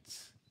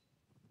radiance.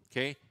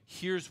 Okay?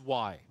 Here's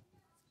why.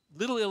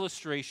 Little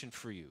illustration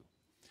for you.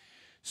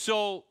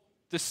 So,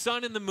 the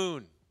sun and the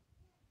moon.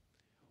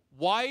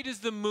 Why does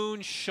the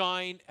moon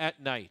shine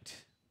at night?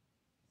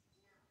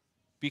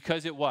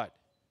 Because it what?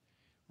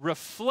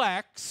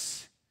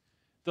 Reflects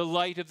the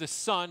light of the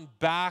sun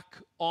back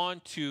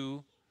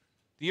onto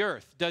the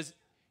earth. Does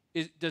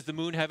the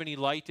moon have any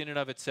light in and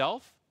of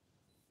itself?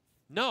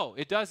 No,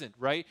 it doesn't,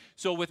 right?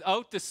 So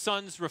without the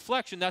sun's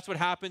reflection, that's what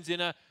happens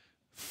in a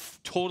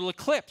total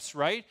eclipse,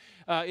 right?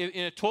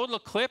 In a total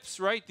eclipse,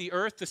 right, the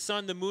earth, the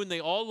sun, the moon, they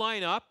all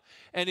line up.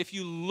 And if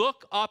you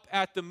look up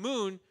at the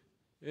moon,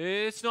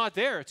 it's not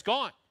there. It's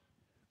gone.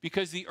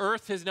 Because the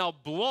earth has now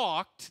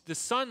blocked the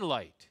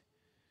sunlight.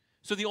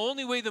 So the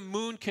only way the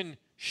moon can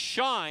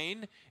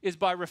shine is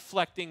by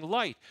reflecting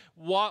light.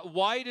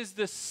 Why does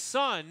the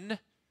sun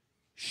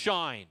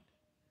shine?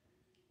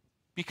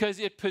 Because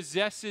it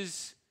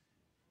possesses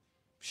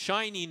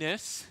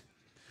shininess.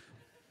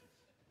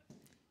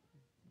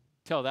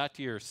 Tell that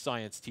to your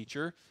science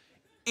teacher.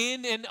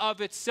 In and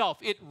of itself,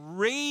 it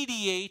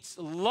radiates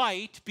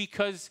light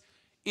because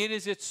it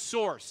is its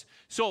source.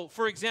 So,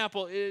 for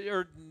example,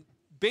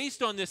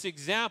 based on this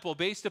example,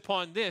 based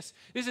upon this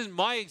is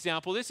my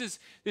example. This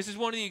is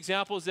one of the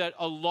examples that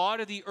a lot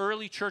of the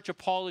early church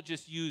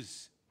apologists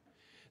use.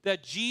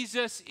 That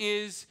Jesus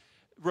is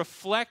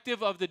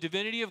reflective of the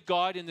divinity of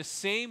God in the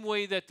same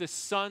way that the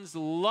sun's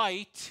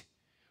light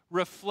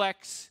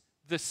reflects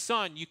the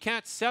sun. You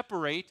can't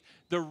separate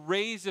the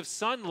rays of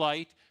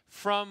sunlight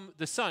from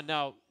the sun.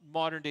 Now,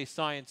 modern day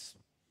science,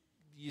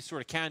 you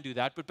sort of can do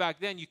that, but back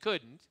then you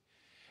couldn't.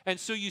 And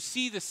so you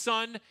see the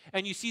sun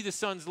and you see the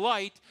sun's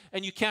light,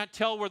 and you can't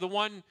tell where the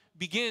one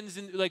begins,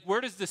 and like, where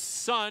does the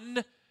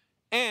sun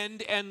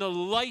end and the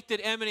light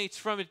that emanates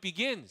from it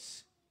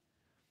begins?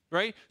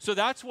 Right? So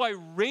that's why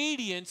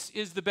radiance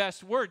is the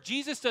best word.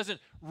 Jesus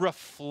doesn't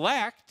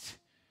reflect,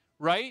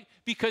 right?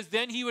 Because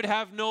then he would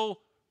have no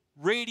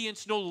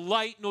radiance, no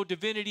light, no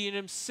divinity in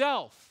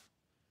himself,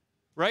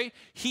 right?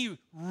 He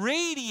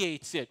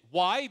radiates it.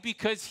 Why?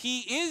 Because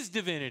he is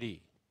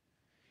divinity.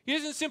 He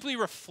doesn't simply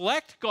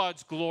reflect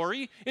God's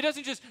glory. It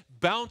doesn't just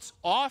bounce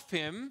off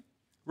him,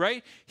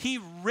 right? He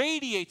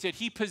radiates it.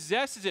 He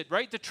possesses it,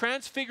 right? The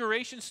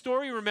transfiguration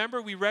story, remember,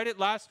 we read it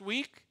last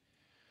week,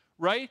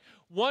 right?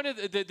 One of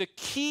the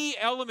key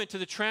element to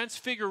the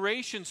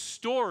transfiguration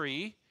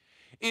story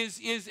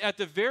is at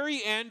the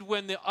very end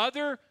when the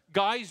other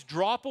guys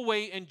drop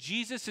away and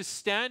Jesus is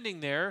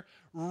standing there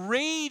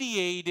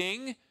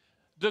radiating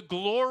the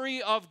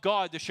glory of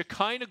God, the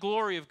Shekinah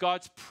glory of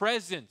God's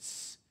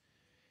presence.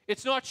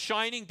 It's not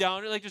shining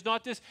down, like there's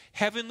not this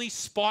heavenly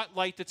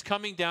spotlight that's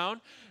coming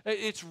down.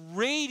 It's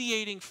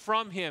radiating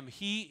from him.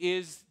 He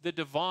is the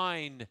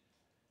divine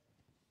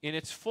in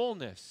its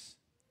fullness.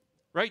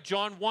 Right?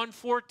 John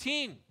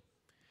 1:14.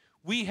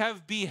 We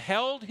have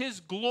beheld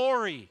his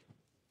glory.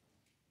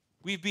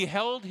 We've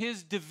beheld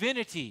his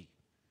divinity.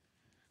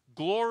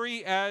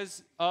 Glory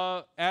as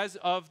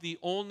of the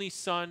only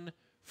Son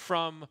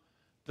from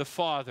the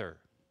Father.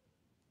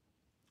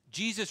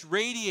 Jesus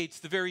radiates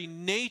the very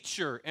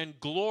nature and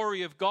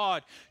glory of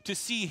God. To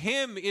see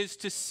him is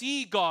to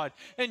see God.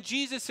 And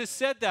Jesus has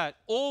said that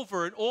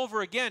over and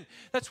over again.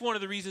 That's one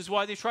of the reasons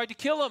why they tried to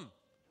kill him.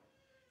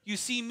 You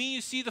see me,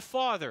 you see the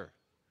Father.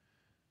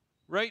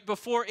 Right?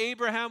 Before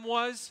Abraham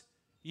was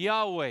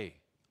Yahweh.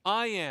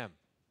 I am.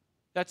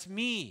 That's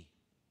me.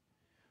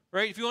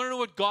 Right? If you want to know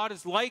what God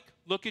is like,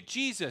 look at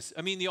Jesus.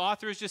 I mean, the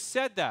author has just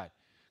said that.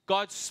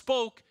 God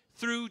spoke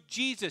through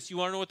Jesus. You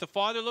want to know what the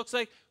Father looks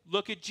like?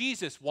 Look at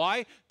Jesus.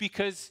 Why?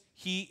 Because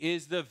he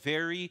is the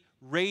very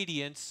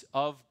radiance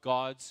of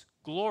God's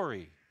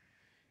glory.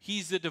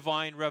 He's the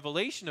divine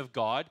revelation of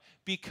God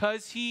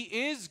because he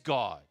is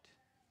God.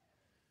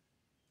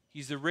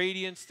 He's the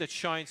radiance that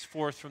shines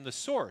forth from the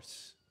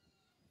source.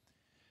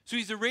 So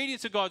he's the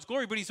radiance of God's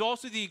glory, but he's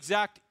also the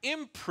exact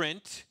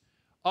imprint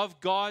of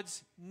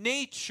God's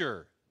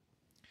nature.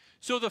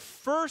 So the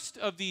first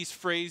of these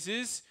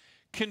phrases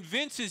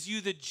convinces you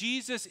that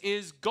Jesus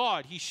is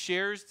God. He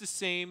shares the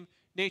same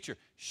nature.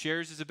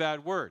 Shares is a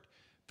bad word.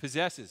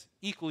 Possesses,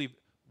 equally,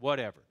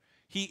 whatever.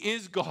 He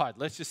is God.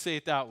 Let's just say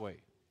it that way.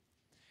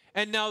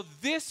 And now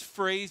this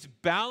phrase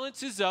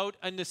balances out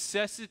a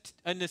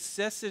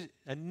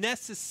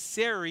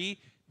necessary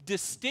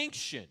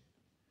distinction.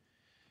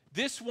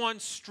 This one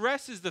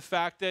stresses the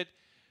fact that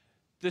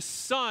the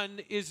Son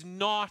is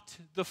not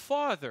the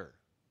Father.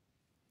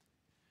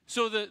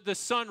 So the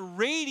Son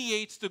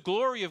radiates the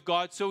glory of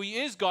God, so he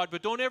is God,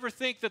 but don't ever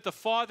think that the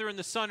Father and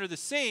the Son are the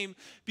same,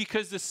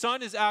 because the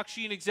Son is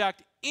actually an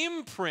exact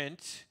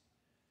imprint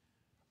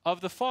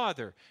of the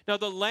Father. Now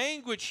the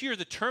language here,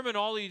 the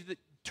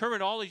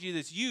terminology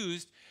that's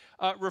used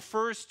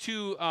refers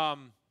to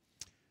an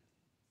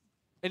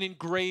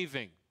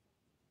engraving.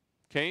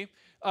 Okay?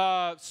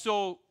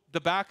 So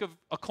the back of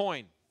a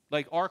coin,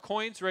 like our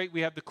coins, right?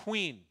 We have the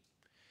queen.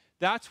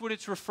 That's what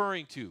it's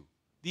referring to.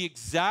 The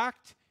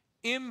exact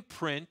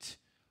imprint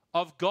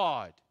of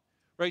God,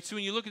 right? So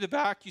when you look at the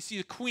back, you see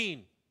the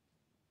queen.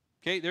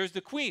 Okay, there's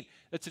the queen.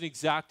 That's an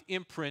exact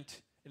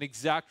imprint, an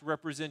exact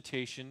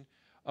representation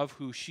of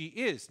who she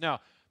is.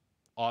 Now,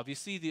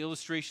 obviously, the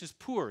illustration is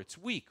poor. It's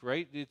weak,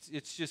 right?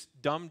 It's just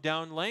dumbed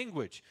down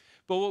language.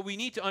 But what we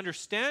need to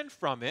understand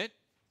from it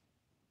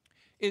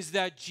is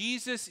that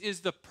Jesus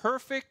is the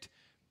perfect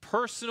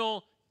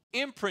personal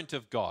imprint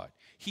of God.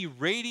 He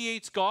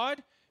radiates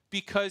God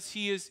because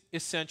he is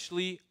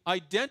essentially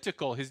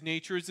identical. His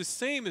nature is the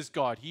same as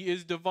God. He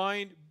is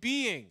divine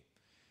being.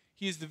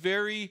 He is the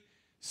very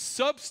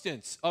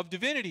substance of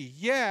divinity,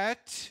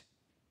 yet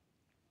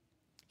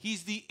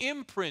he's the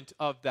imprint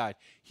of that.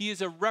 He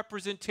is a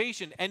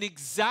representation, an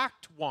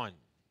exact one.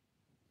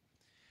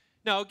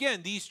 Now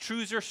again, these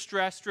truths are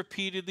stressed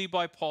repeatedly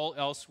by Paul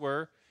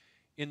elsewhere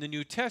in the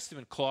New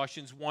Testament.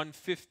 Colossians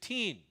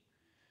 1:15,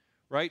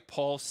 right?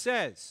 Paul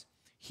says,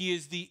 he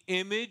is the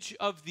image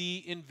of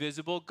the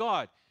invisible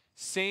God.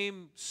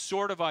 Same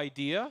sort of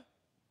idea.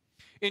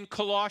 In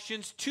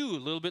Colossians 2, a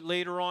little bit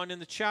later on in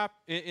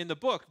the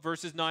book,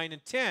 verses 9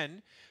 and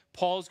 10,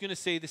 Paul's going to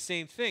say the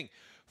same thing.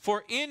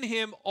 For in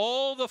him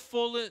all the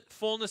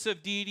fullness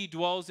of deity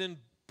dwells in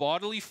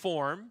bodily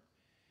form.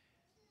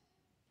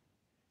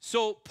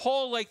 So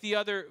Paul, like the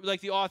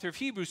author of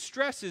Hebrews,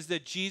 stresses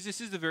that Jesus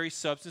is the very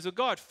substance of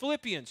God.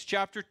 Philippians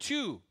chapter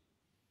 2,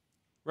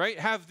 right?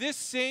 Have this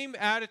same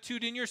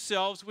attitude in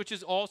yourselves, which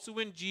is also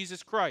in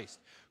Jesus Christ,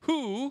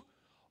 who,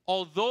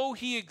 although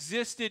he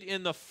existed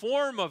in the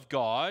form of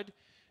God,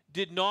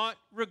 did not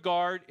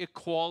regard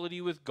equality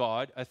with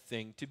God a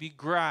thing to be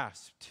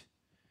grasped.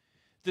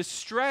 The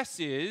stress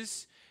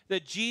is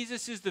that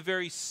Jesus is the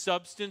very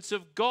substance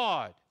of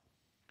God.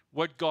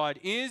 What God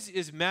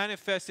is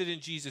manifested in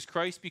Jesus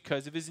Christ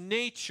because of his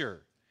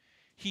nature.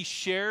 He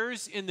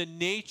shares in the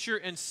nature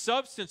and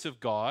substance of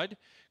God.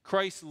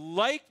 Christ's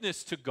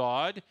likeness to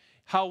God,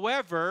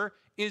 however,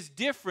 is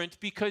different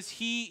because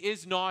he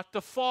is not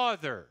the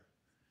Father.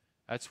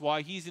 That's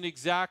why he's an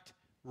exact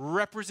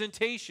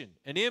representation,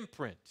 an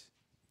imprint.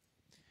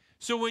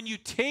 So when you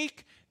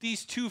take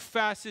these two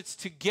facets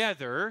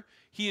together,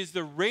 he is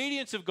the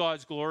radiance of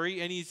God's glory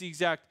and he's the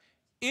exact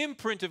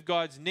imprint of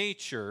God's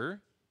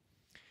nature.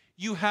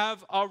 You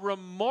have a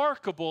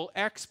remarkable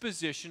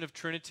exposition of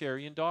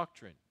Trinitarian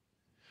doctrine.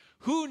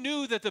 Who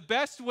knew that the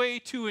best way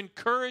to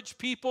encourage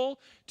people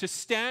to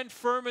stand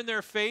firm in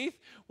their faith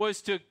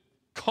was to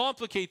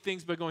complicate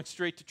things by going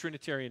straight to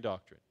Trinitarian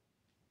doctrine?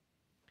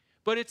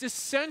 But it's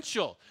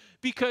essential,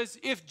 because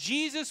if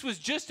Jesus was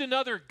just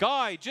another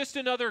guy, just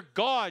another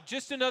god,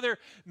 just another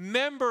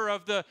member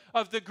of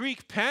the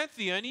Greek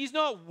pantheon, he's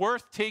not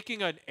worth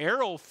taking an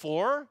arrow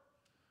for,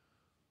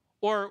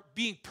 or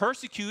being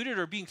persecuted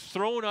or being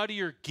thrown out of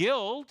your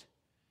guild.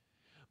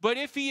 But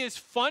if he is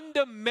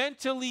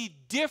fundamentally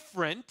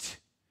different,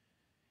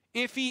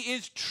 if he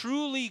is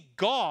truly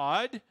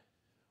God,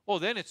 well,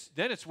 then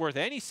it's worth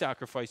any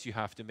sacrifice you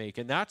have to make.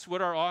 And that's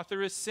what our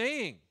author is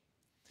saying.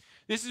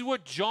 This is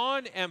what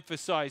John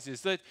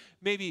emphasizes.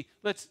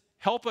 Let's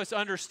help us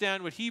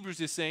understand what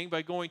Hebrews is saying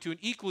by going to an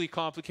equally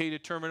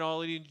complicated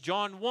terminology in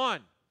John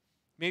 1.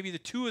 Maybe the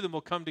two of them will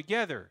come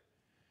together.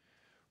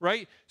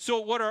 Right?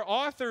 So what our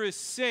author is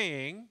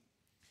saying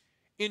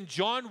in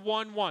John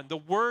 1:1, the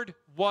Word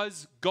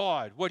was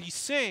God. What he's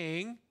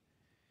saying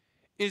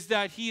is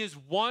that he is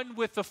one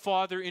with the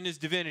Father in his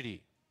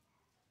divinity.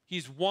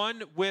 He's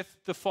one with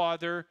the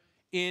Father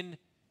in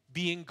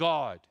being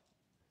God.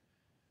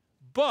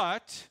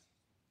 But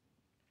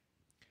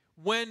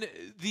when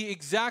the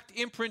exact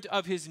imprint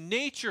of his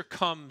nature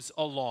comes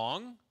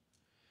along,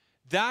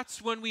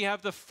 that's when we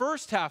have the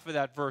first half of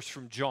that verse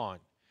from John.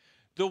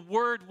 The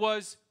Word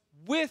was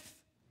with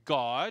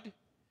God,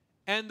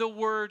 and the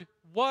Word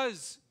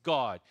was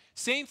God.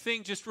 Same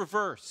thing, just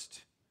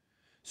reversed.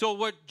 So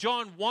what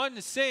John 1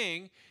 is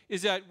saying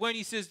is that when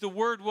he says the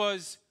Word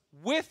was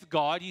with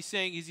God, he's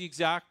saying he's the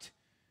exact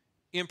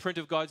imprint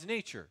of God's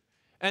nature.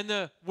 And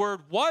the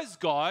Word was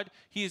God,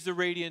 he is the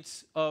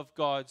radiance of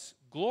God's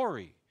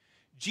glory.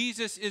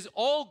 Jesus is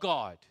all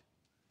God,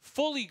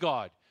 fully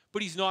God,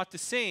 but he's not the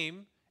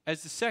same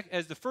as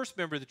the first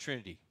member of the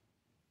Trinity.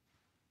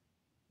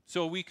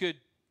 So we could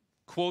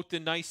quote the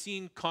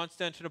Nicene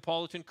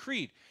Constantinopolitan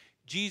Creed.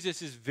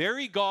 Jesus is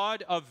very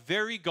God of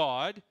very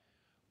God,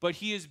 but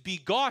he is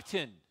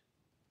begotten,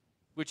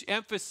 which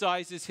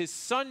emphasizes his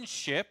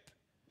sonship,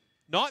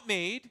 not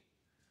made,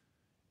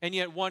 and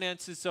yet one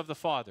essence of the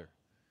Father.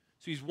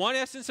 So he's one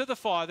essence of the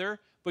Father,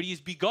 but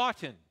he's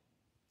begotten.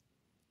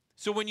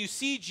 So when you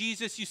see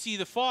Jesus, you see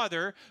the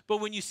Father,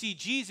 but when you see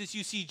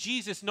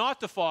Jesus, not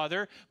the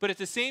Father, but at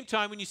the same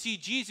time, when you see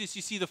Jesus,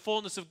 you see the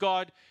fullness of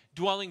God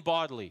dwelling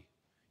bodily.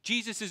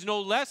 Jesus is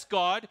no less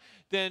God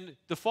than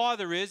the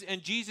Father is,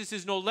 and Jesus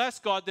is no less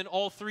God than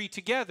all three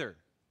together.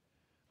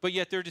 But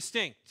yet they're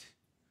distinct.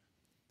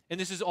 And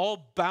this is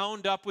all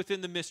bound up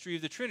within the mystery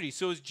of the Trinity.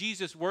 So is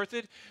Jesus worth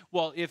it?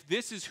 Well, if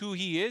this is who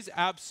he is,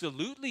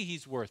 absolutely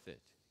he's worth it.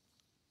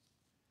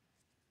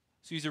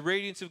 So he's a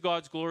radiance of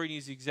God's glory, and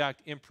he's the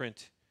exact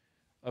imprint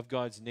of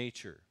God's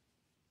nature.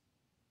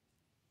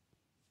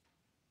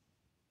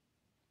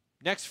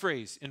 Next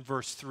phrase in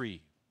verse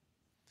 3.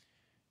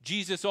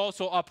 Jesus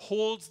also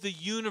upholds the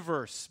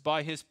universe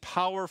by his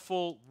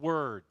powerful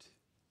word.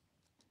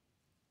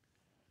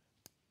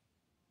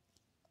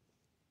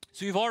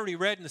 So you've already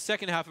read in the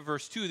second half of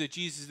verse 2 that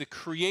Jesus is the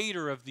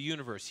creator of the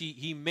universe.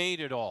 He made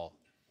it all.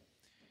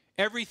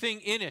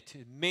 Everything in it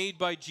made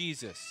by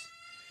Jesus.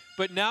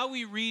 But now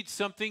we read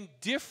something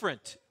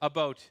different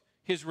about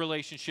his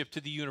relationship to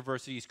the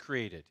universe that he's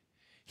created.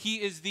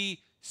 He is the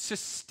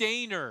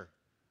sustainer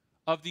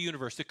of the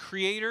universe. The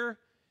creator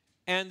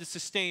and the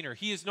sustainer.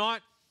 He is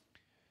not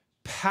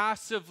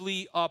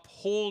passively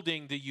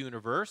upholding the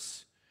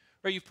universe.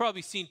 Right? You've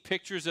probably seen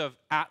pictures of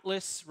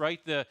Atlas, right?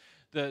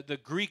 The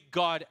Greek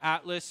god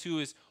Atlas, who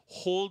is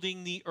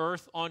holding the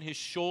earth on his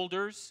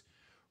shoulders,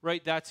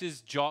 right? That's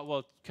his job,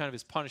 well, kind of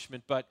his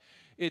punishment, but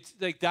it's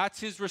like that's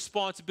his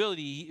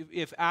responsibility.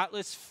 If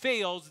Atlas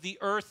fails, the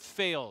earth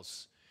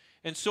fails.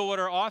 And so what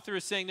our author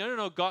is saying,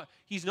 no, God,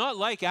 he's not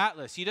like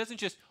Atlas. He doesn't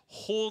just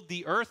hold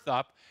the earth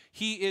up.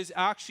 He is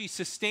actually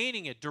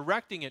sustaining it,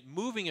 directing it,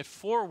 moving it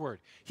forward.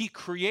 He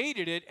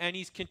created it, and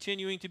he's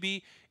continuing to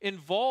be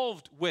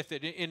involved with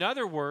it. In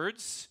other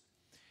words,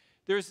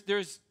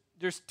 there's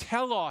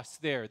telos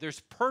there. There's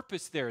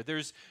purpose there.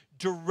 There's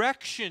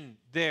direction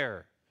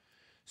there.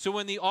 So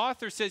when the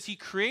author says he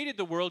created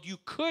the world, you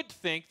could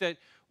think that,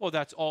 well,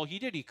 that's all he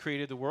did. He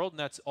created the world, and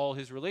that's all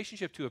his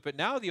relationship to it. But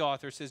now the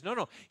author says,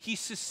 no, he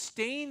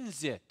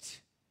sustains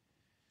it.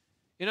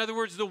 In other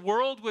words, the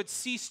world would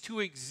cease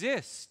to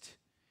exist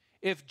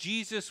if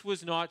Jesus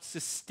was not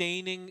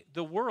sustaining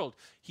the world.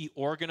 He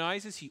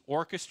organizes, he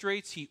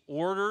orchestrates, he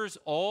orders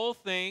all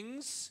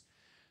things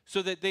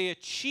so that they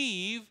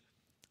achieve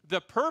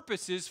the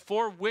purposes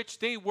for which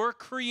they were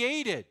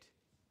created.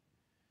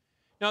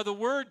 Now, the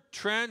word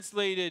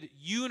translated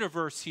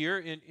universe here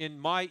in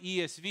my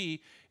ESV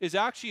is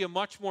actually a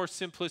much more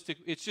simplistic,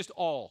 it's just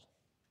all.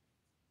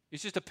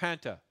 It's just a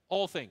panta,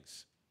 all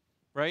things,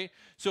 right?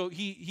 So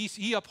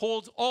he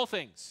upholds all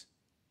things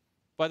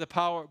by the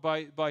power,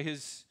 by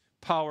his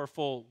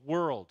powerful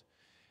world.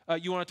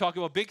 You want to talk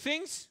about big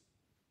things?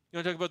 You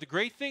want to talk about the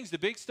great things, the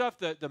big stuff,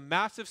 the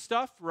massive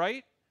stuff,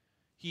 right?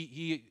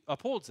 He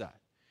upholds that.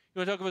 You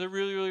want to talk about the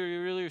really, really,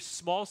 really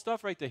small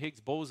stuff, right? The Higgs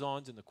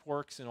bosons and the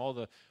quarks and all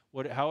the,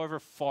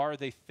 however far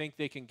they think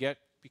they can get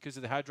because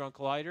of the Hadron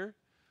Collider.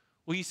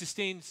 Well, he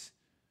sustains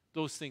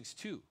those things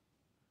too,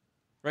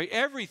 right?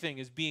 Everything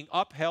is being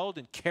upheld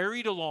and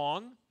carried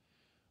along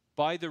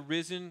by the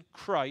risen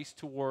Christ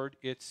toward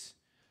its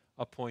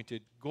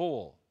appointed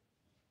goal.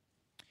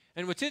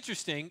 And what's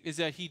interesting is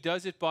that he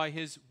does it by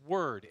his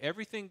word.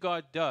 Everything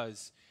God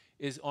does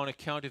is on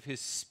account of his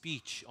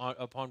speech,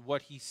 upon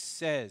what he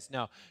says.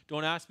 Now,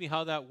 don't ask me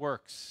how that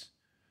works,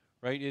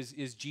 right?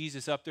 Is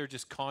Jesus up there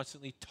just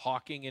constantly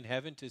talking in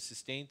heaven to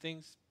sustain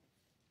things?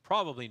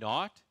 Probably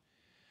not.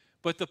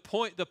 But the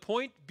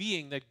point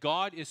being that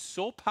God is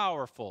so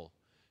powerful,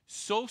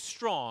 so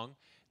strong,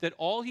 that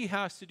all he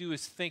has to do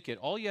is think it.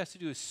 All he has to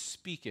do is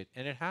speak it,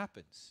 and it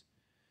happens.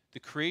 The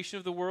creation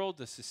of the world,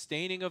 the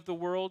sustaining of the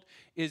world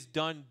is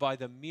done by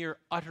the mere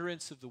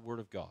utterance of the word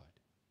of God.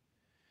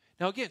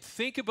 Now again,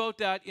 think about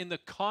that in the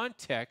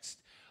context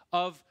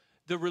of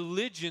the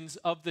religions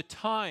of the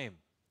time.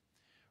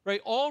 Right?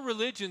 All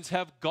religions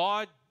have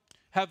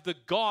the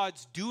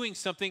gods doing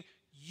something,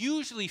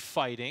 usually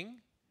fighting,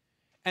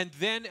 and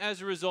then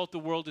as a result the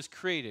world is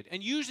created.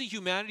 And usually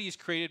humanity is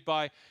created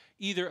by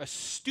either a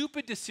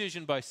stupid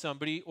decision by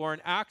somebody or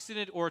an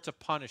accident or it's a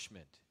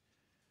punishment.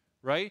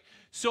 Right?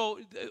 So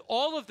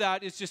all of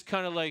that is just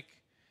kind of like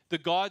the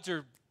gods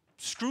are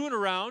screwing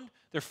around,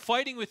 they're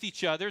fighting with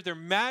each other, they're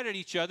mad at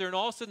each other, and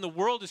all of a sudden the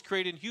world is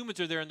created and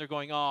humans are there and they're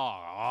going, what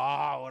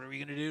are we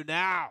going to do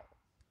now?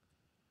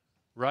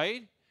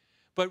 Right?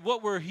 But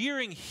what we're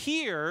hearing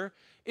here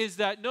is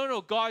that,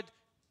 no, God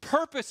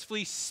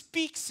purposefully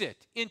speaks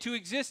it into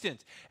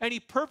existence, and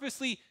he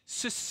purposely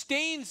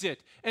sustains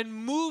it and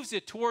moves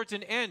it towards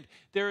an end.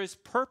 There is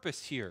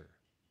purpose here.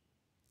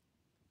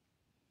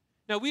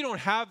 Now, we don't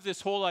have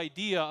this whole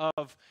idea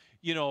of,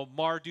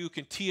 Marduk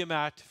and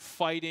Tiamat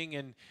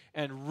fighting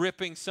and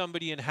ripping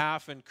somebody in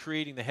half and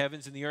creating the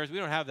heavens and the earth. We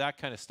don't have that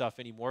kind of stuff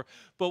anymore.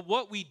 But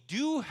what we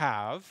do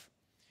have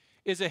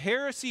is a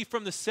heresy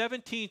from the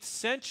 17th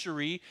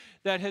century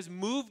that has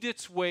moved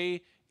its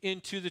way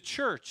into the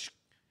church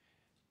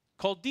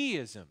called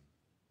deism.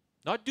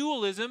 Not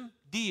dualism,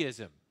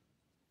 deism.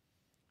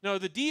 Now,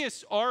 the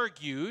deists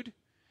argued,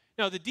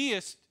 the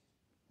deists,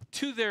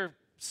 to their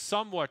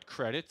somewhat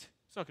credit,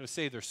 it's not going to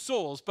save their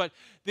souls, but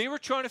they were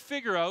trying to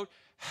figure out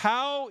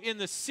how in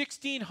the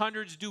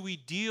 1600s do we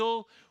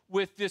deal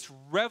with this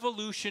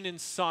revolution in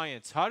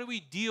science? How do we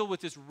deal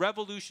with this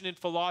revolution in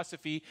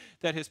philosophy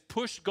that has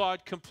pushed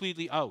God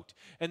completely out?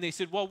 And they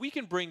said, well, we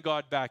can bring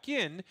God back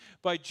in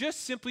by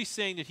just simply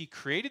saying that he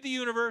created the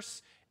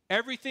universe,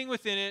 everything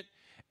within it,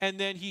 and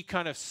then he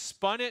kind of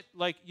spun it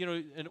like,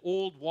 an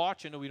old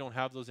watch. I know we don't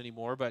have those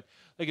anymore, but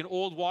like an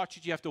old watch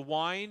that you have to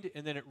wind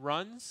and then it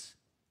runs.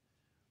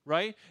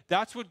 Right?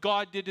 That's what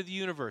God did to the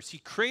universe. He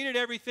created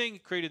everything. He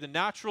created the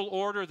natural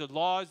order, the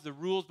laws, the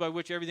rules by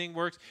which everything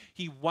works.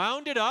 He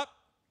wound it up,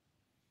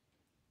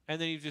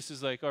 and then he just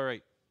is like, all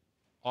right,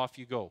 off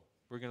you go.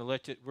 We're going to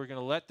let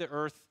the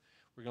earth,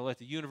 we're going to let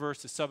the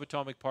universe, the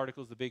subatomic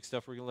particles, the big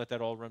stuff, we're going to let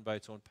that all run by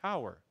its own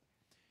power.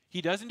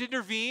 He doesn't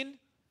intervene.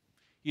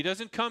 He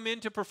doesn't come in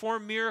to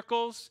perform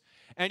miracles,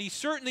 and he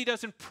certainly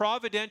doesn't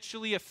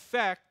providentially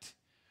affect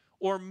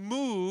or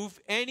move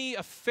any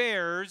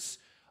affairs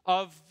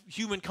of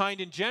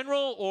humankind in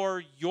general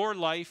or your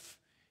life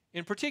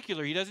in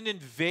particular. He doesn't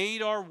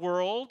invade our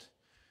world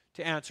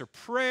to answer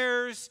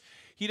prayers.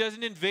 He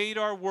doesn't invade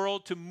our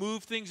world to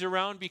move things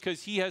around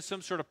because he has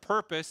some sort of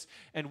purpose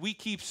and we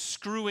keep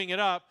screwing it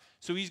up.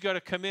 So he's got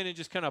to come in and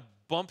just kind of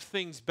bump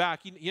things back.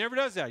 He never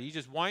does that. He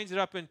just winds it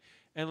up and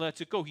lets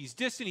it go. He's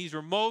distant, he's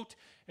remote,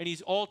 and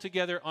he's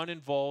altogether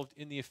uninvolved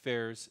in the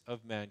affairs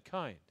of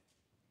mankind.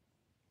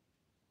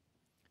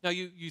 Now,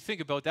 you think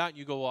about that and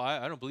you go, well,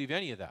 I don't believe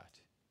any of that.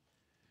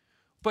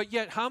 But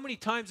yet, how many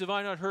times have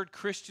I not heard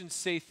Christians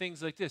say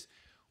things like this?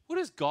 What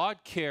does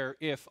God care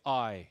if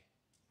I?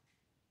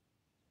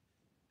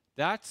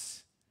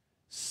 That's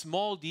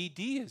small d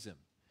deism.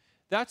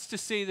 That's to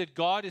say that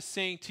God is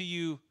saying to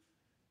you,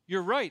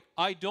 you're right,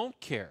 I don't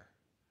care.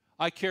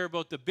 I care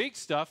about the big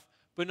stuff,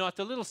 but not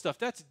the little stuff.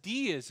 That's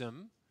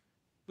deism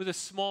with a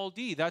small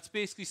d. That's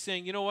basically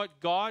saying, you know what,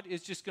 God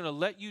is just going to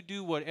let you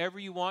do whatever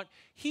you want.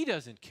 He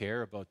doesn't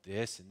care about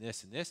this and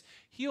this and this.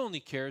 He only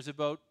cares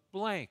about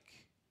blank.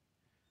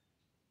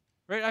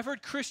 Right? I've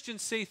heard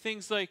Christians say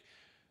things like,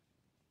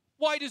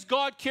 why does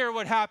God care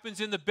what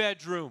happens in the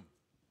bedroom?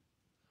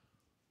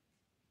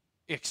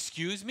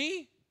 Excuse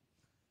me?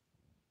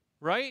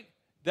 Right?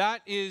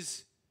 That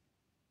is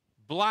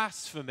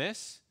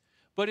blasphemous,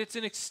 but it's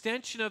an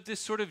extension of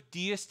this sort of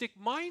deistic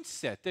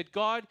mindset that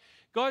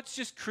God's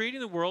just creating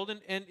the world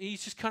and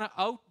he's just kind of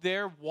out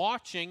there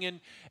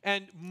watching.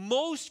 And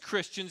most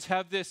Christians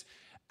have this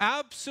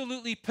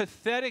absolutely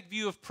pathetic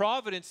view of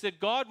providence that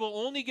God will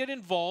only get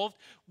involved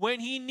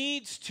when he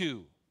needs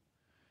to.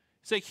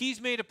 It's like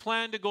he's made a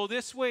plan to go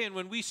this way, and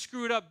when we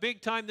screw it up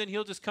big time, then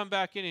he'll just come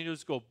back in and he'll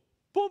just go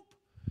boop,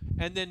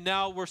 and then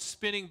now we're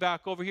spinning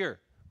back over here,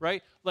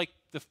 right? Like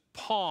the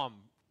Pong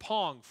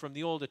from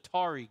the old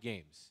Atari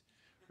games.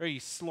 Right? He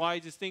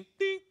slides his thing,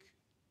 dink,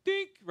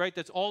 dink, right?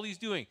 That's all he's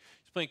doing.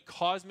 He's playing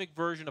cosmic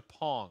version of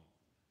Pong.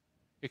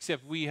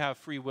 Except we have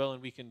free will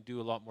and we can do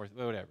a lot more,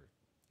 whatever.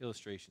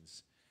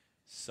 Illustrations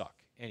suck.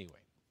 Anyway.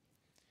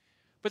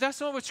 But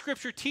that's not what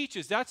Scripture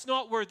teaches. That's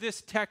not where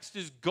this text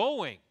is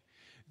going.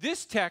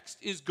 This text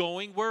is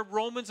going where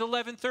Romans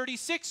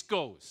 11:36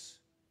 goes.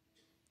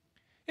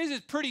 This is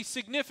a pretty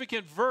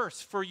significant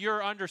verse for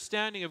your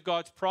understanding of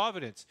God's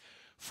providence.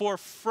 For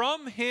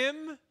from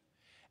him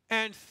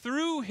and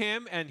through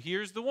him, and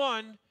here's the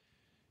one,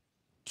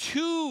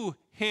 to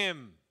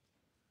him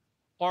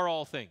are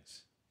all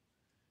things.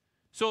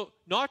 So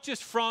not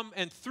just from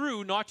and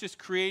through, not just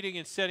creating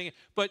and setting it,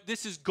 but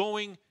this is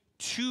going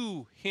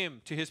to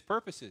him, to his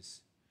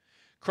purposes.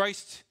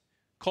 Christ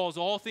calls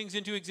all things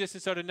into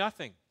existence out of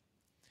nothing.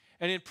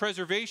 And in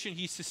preservation,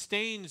 he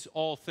sustains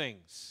all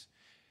things.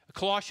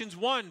 Colossians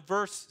 1,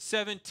 verse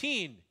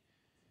 17,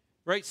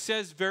 right,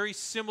 says very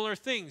similar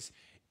things.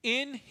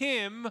 In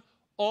him,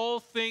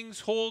 all things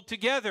hold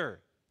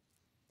together.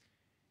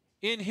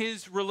 In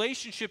his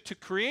relationship to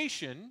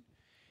creation,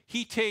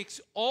 he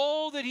takes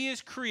all that he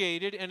has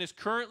created and is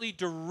currently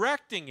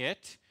directing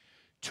it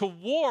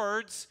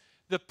towards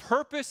the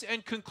purpose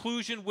and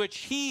conclusion which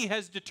he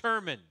has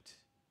determined.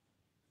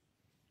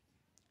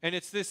 And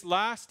it's this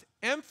last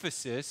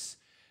emphasis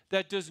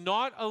that does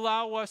not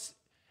allow us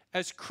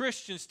as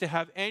Christians to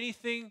have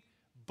anything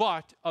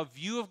but a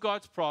view of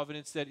God's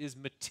providence that is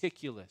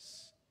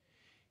meticulous.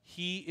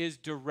 He is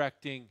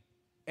directing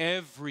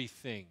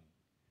everything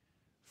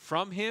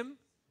from him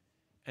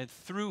and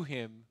through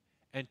him,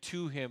 and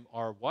to him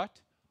are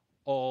what?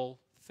 All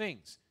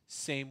things.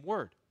 Same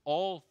word.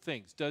 All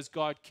things. Does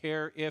God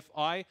care if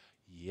I?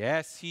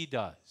 Yes, he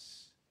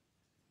does.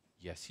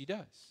 Yes, he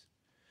does.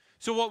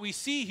 So what we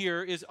see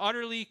here is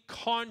utterly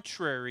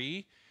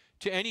contrary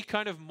to any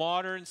kind of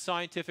modern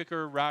scientific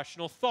or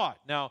rational thought.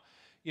 Now,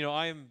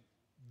 I am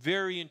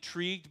very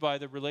intrigued by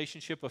the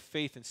relationship of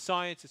faith and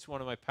science. It's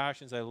one of my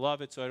passions. I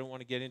love it, so I don't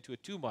want to get into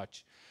it too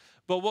much.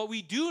 But what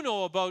we do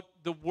know about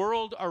the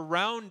world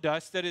around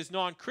us that is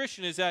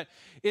non-Christian is that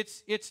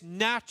it's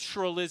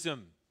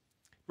naturalism,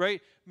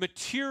 right?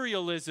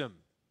 Materialism.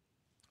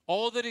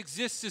 All that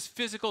exists is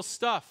physical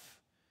stuff,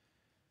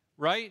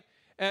 right?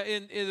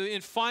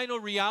 In final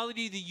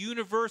reality, the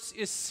universe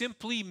is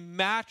simply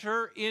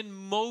matter in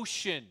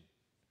motion,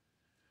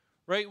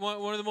 right?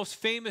 One of the most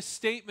famous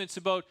statements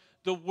about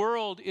the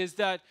world is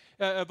that,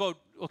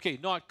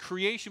 not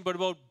creation, but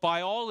about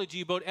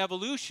biology, about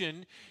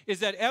evolution, is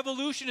that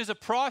evolution is a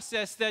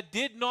process that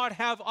did not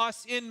have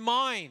us in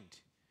mind.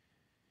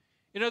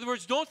 In other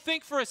words, don't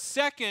think for a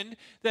second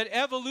that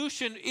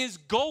evolution is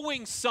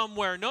going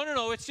somewhere.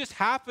 No, it's just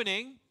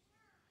happening.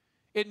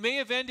 It may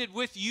have ended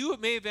with you.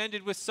 It may have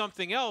ended with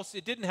something else.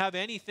 It didn't have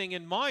anything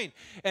in mind.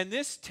 And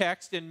this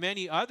text and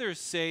many others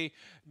say,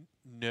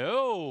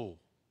 no,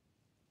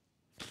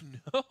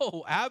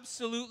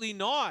 absolutely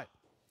not.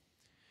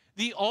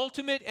 The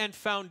ultimate and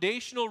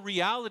foundational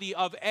reality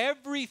of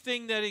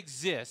everything that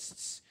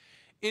exists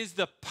is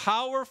the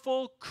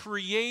powerful,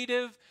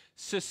 creative,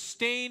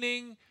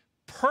 sustaining,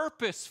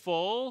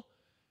 purposeful,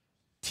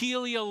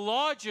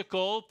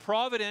 teleological,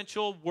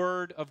 providential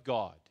Word of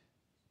God.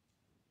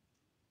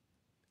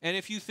 And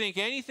if you think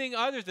anything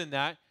other than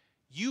that,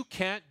 you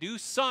can't do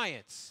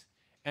science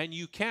and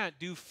you can't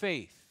do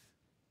faith.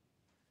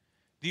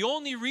 The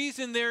only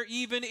reason there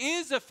even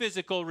is a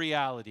physical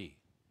reality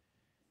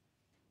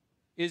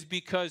is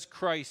because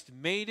Christ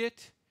made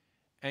it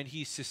and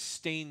he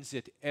sustains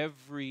it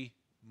every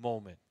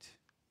moment.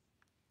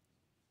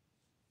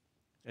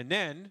 And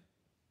then,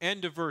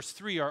 end of verse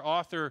 3, our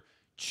author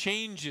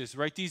changes,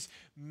 right? These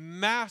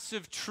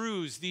massive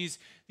truths, these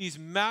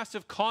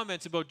massive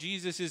comments about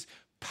Jesus'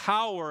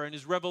 power and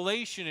his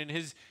revelation and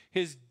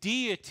his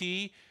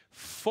deity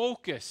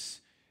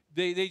focus.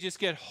 They just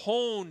get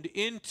honed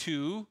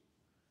into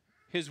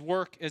his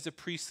work as a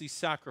priestly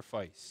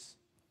sacrifice.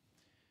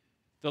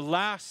 The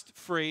last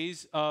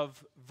phrase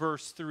of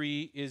verse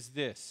 3 is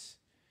this: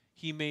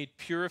 he made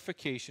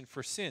purification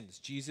for sins.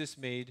 Jesus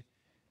made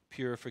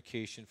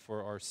purification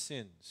for our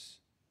sins.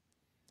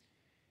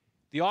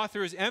 The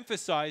author is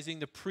emphasizing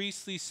the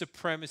priestly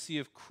supremacy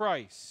of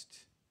Christ.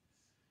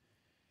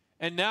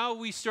 And now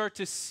we start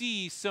to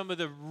see some of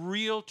the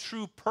real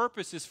true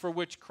purposes for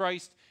which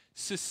Christ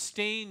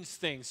sustains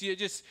things. You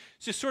just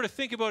sort of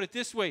think about it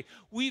this way.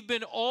 We've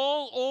been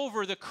all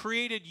over the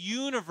created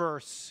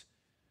universe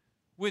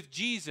with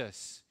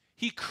Jesus.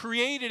 He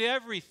created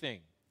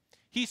everything.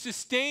 He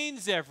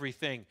sustains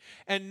everything.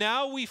 And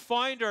now we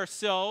find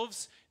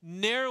ourselves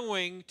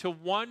narrowing to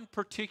one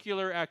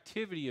particular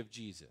activity of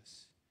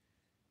Jesus.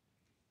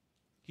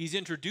 He's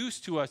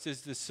introduced to us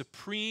as the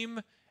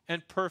supreme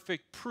and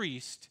perfect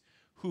priest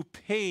who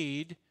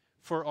paid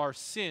for our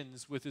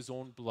sins with his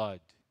own blood.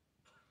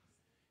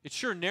 It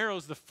sure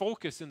narrows the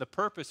focus and the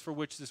purpose for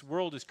which this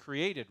world is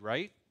created,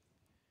 right?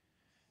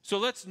 So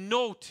let's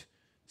note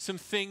some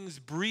things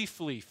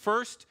briefly.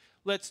 First,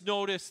 let's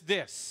notice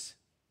this.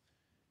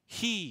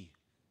 He.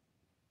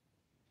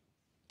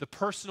 The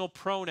personal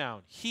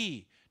pronoun,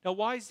 he. Now,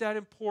 why is that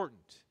important?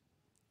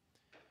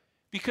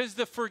 Because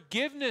the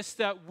forgiveness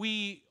that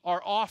we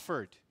are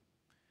offered,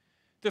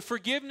 the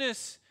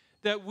forgiveness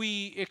that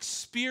we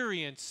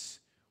experience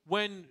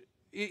when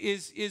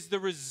is the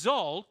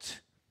result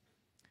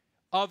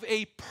of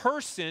a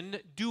person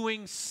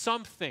doing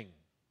something.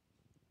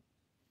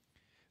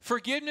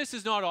 Forgiveness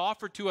is not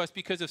offered to us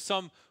because of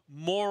some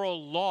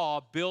moral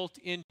law built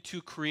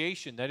into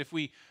creation, that if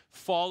we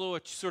follow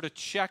a sort of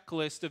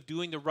checklist of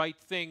doing the right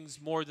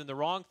things more than the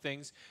wrong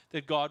things,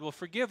 that God will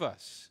forgive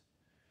us.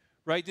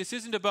 Right? This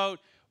isn't about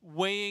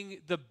weighing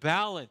the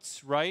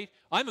balance, right?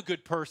 I'm a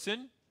good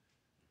person.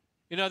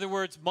 In other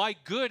words, my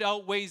good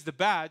outweighs the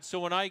bad, so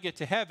when I get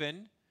to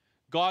heaven,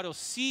 God will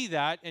see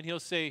that and he'll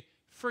say,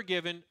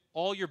 forgiven,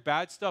 all your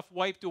bad stuff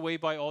wiped away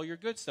by all your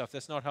good stuff.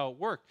 That's not how it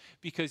worked,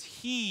 because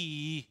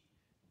he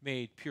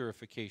made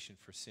purification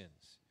for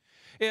sins.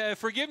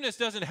 Forgiveness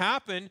doesn't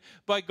happen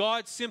by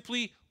God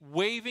simply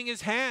waving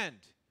his hand,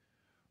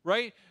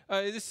 right?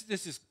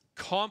 This is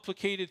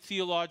complicated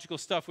theological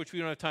stuff which we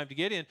don't have time to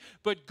get in,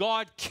 but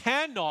God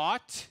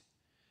cannot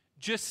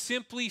just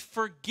simply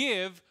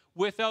forgive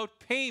without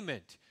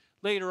payment.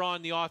 Later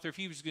on, the author of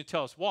Hebrews is going to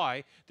tell us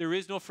why. There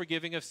is no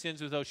forgiving of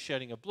sins without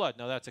shedding of blood.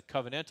 Now, that's a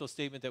covenantal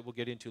statement that we'll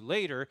get into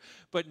later,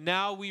 but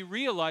now we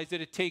realize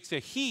that it takes a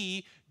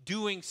he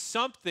doing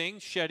something,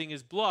 shedding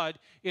his blood,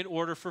 in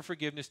order for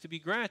forgiveness to be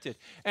granted.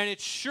 And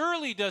it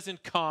surely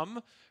doesn't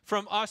come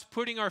from us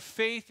putting our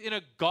faith in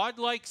a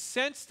godlike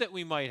sense that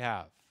we might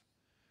have.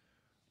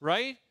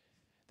 Right?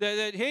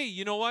 That, hey,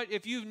 you know what?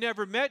 If you've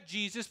never met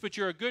Jesus, but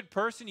you're a good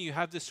person, you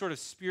have this sort of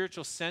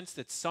spiritual sense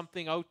that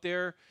something out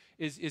there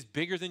is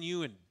bigger than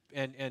you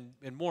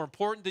and more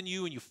important than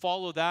you, and you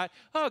follow that,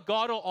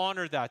 God will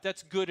honor that.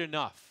 That's good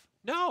enough.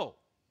 No.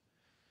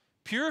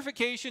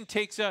 Purification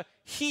takes a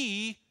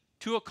he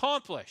to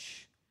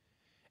accomplish.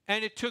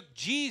 And it took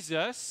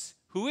Jesus,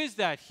 who is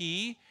that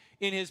he,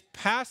 in his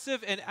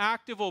passive and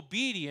active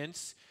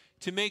obedience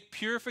to make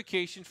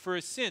purification for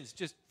his sins.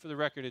 Just for the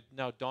record, it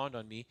now dawned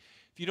on me.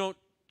 If you don't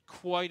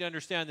quite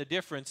understand the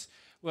difference,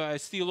 well,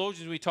 as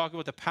theologians, we talk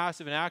about the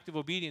passive and active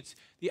obedience.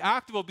 The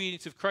active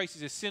obedience of Christ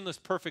is a sinless,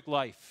 perfect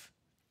life.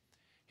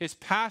 His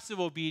passive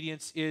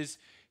obedience is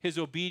his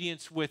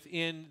obedience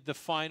within the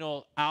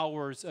final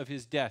hours of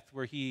his death,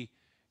 where he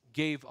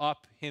gave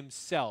up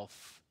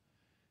himself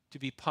to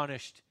be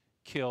punished,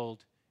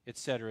 killed,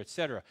 etc.,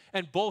 etc.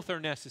 And both are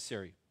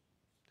necessary.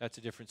 That's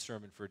a different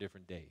sermon for a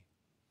different day.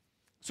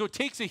 So it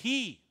takes a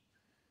he,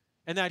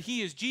 and that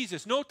he is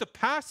Jesus. Note the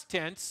past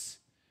tense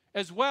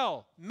as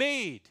well.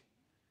 Made.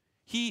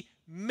 He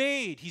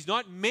made. He's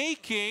not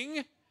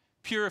making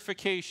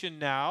purification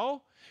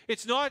now.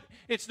 It's not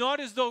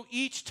as though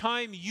each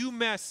time you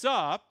mess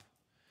up,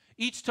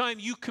 each time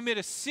you commit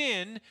a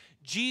sin,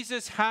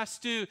 Jesus has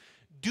to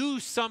do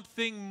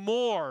something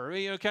more,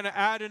 kind of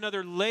add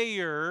another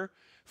layer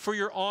for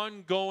your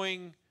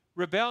ongoing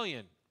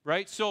rebellion,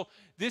 right? So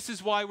this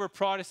is why we're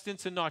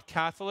Protestants and not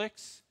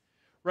Catholics,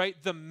 right?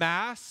 The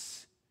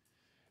Mass,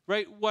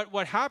 right?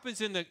 What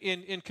happens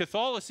in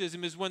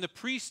Catholicism is when the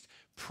priest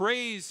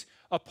prays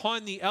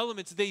upon the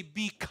elements, they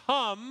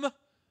become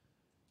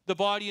the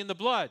body and the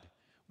blood,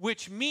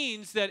 which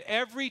means that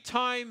every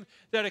time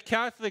that a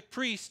Catholic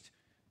priest,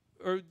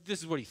 or this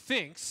is what he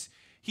thinks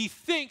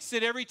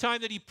that every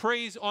time that he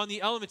prays on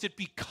the elements, it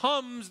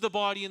becomes the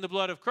body and the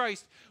blood of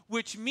Christ,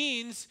 which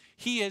means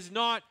he has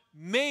not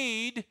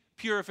made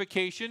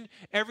purification.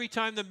 Every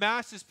time the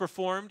Mass is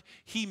performed,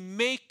 he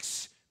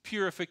makes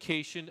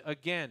purification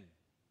again.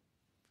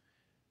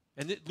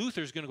 And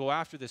Luther's going to go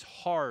after this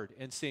hard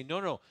and say,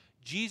 no,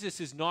 Jesus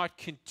is not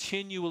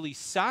continually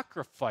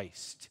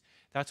sacrificed.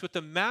 That's what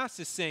the Mass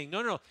is saying.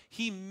 No,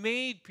 he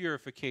made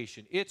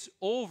purification. It's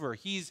over.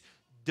 He's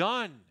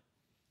done.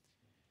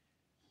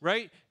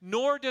 Right?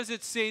 Nor does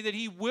it say that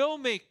he will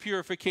make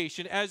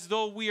purification as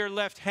though we are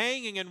left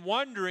hanging and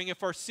wondering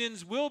if our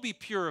sins will be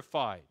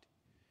purified.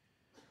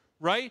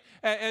 Right?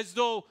 As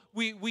though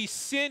we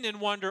sin and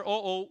wonder,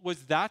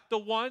 was that the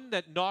one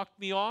that knocked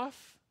me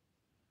off?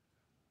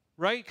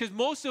 Right? Because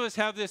most of us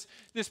have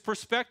this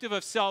perspective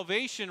of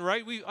salvation,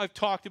 right? I've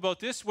talked about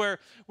this where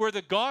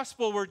the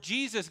gospel, where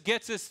Jesus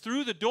gets us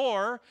through the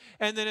door,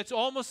 and then it's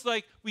almost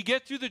like we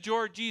get through the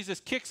door, Jesus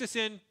kicks us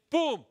in,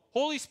 boom,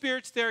 Holy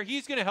Spirit's there,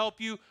 he's going to help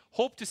you,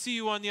 hope to see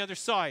you on the other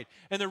side.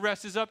 And the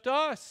rest is up to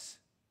us.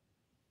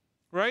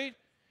 Right?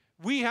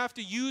 We have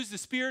to use the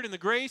Spirit and the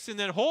grace, and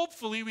then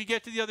hopefully we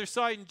get to the other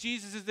side and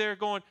Jesus is there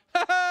going,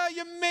 ha,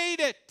 you made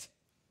it.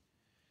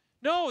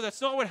 No,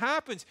 that's not what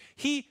happens.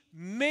 He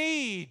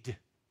made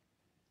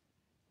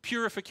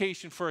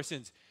purification for our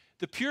sins.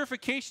 The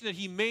purification that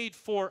he made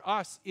for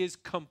us is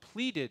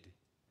completed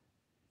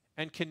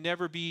and can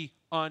never be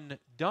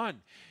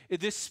undone.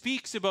 This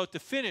speaks about the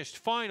finished,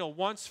 final,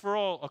 once for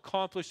all,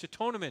 accomplished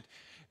atonement.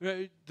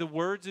 The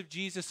words of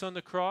Jesus on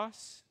the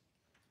cross,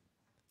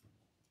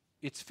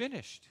 it's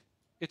finished.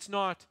 It's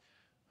not,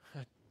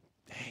 dang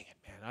it,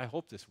 man, I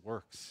hope this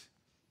works.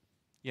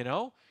 You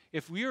know,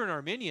 if we were an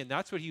Arminian,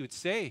 that's what he would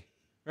say.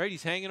 Right?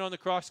 He's hanging on the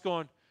cross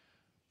going,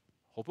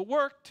 hope it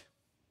worked.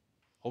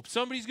 Hope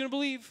somebody's going to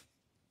believe.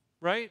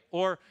 Right?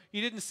 Or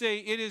he didn't say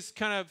it is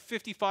kind of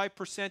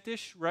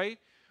 55%-ish, right?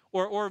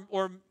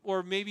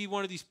 Or maybe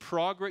one of these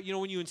progress,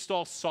 when you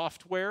install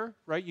software,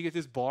 right? You get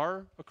this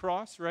bar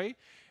across, right?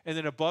 And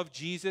then above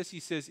Jesus, he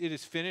says it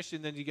is finished,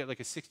 and then you get like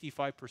a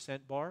 65%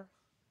 bar.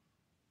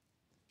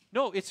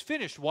 No, it's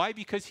finished. Why?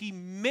 Because he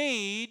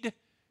made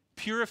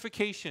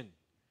purification.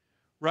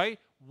 Right?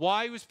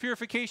 Why was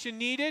purification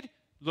needed?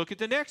 Look at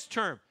the next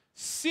term.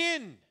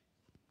 Sin.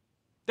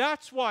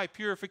 That's why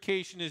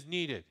purification is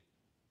needed.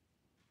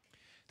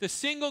 The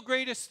single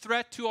greatest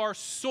threat to our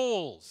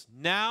souls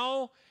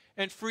now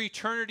and for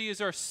eternity is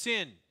our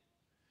sin.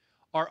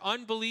 Our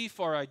unbelief,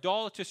 our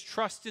idolatrous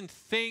trust in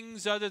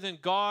things other than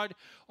God,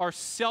 our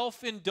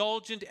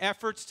self-indulgent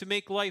efforts to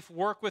make life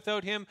work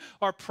without him,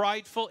 our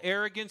prideful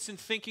arrogance in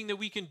thinking that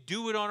we can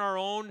do it on our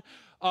own,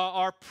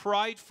 our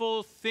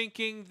prideful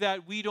thinking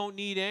that we don't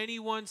need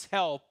anyone's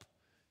help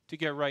to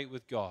get right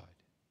with God.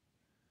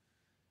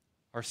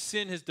 Our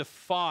sin has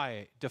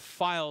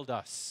defiled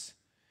us.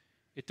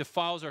 It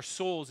defiles our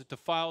souls. It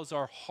defiles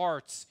our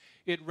hearts.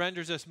 It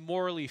renders us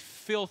morally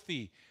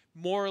filthy,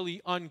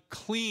 morally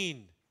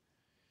unclean.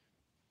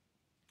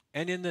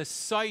 And in the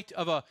sight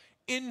of an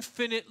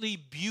infinitely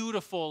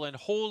beautiful and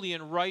holy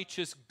and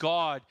righteous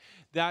God,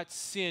 that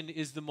sin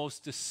is the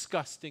most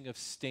disgusting of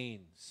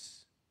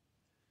stains.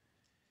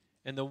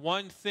 And the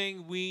one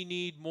thing we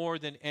need more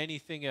than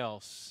anything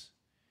else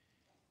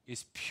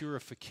is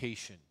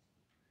purification.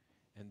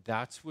 And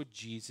that's what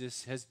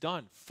Jesus has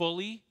done,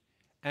 fully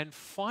and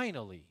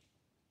finally.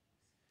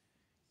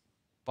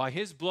 By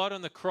his blood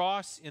on the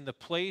cross, in the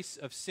place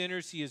of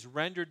sinners, he has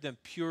rendered them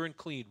pure and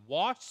clean,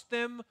 washed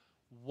them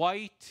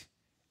white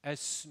as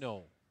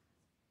snow.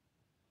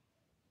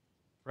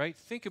 Right?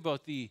 Think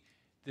about the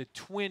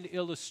twin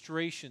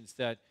illustrations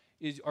that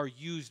are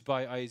used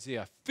by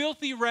Isaiah.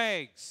 Filthy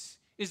rags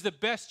is the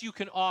best you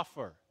can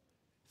offer.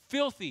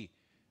 Filthy,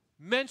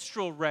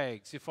 menstrual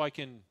rags, if I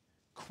can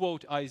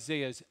quote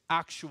Isaiah's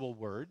actual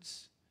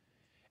words.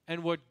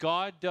 And what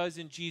God does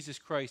in Jesus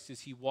Christ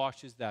is he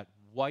washes that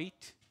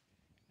white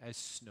as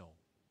snow.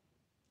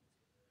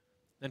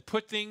 And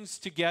put things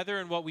together,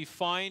 and what we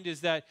find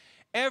is that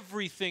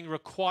everything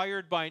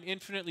required by an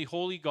infinitely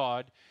holy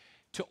God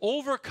to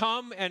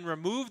overcome and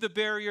remove the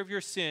barrier of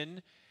your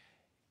sin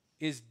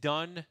is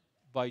done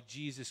by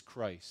Jesus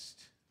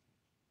Christ.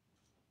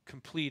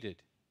 Completed.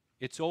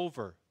 It's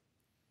over.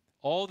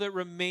 All that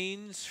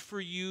remains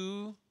for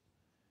you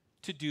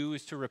to do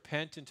is to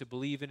repent and to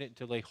believe in it and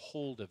to lay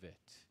hold of it.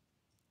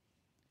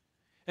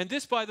 And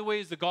this, by the way,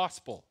 is the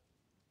gospel.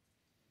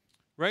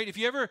 Right? If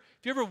you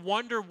ever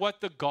wonder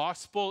what the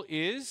gospel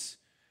is,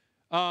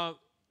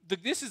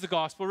 this is the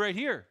gospel right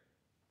here.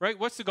 Right?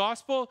 What's the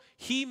gospel?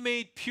 He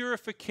made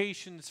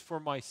purifications for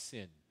my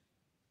sin.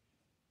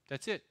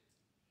 That's it.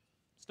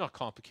 It's not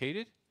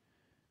complicated,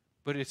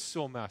 but it's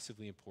so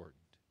massively important.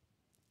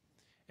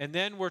 And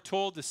then we're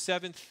told the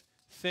seventh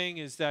thing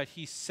is that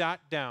he sat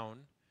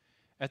down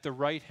at the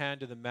right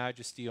hand of the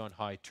majesty on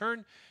high.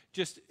 Turn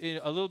just a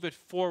little bit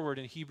forward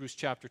in Hebrews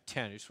chapter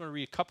 10. I just want to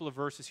read a couple of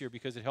verses here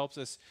because it helps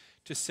us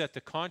to set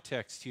the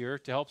context here,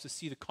 to help us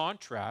see the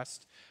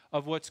contrast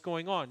of what's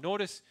going on.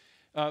 Notice,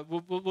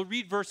 we'll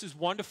read verses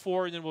 1 to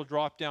 4, and then we'll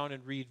drop down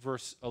and read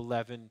verse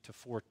 11 to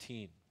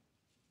 14.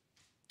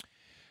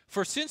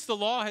 For since the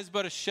law has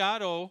but a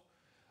shadow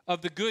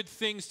of the good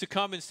things to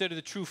come instead of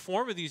the true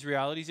form of these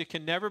realities, it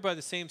can never, by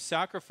the same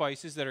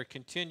sacrifices that are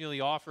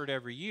continually offered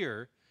every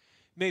year,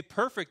 make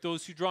perfect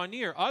those who draw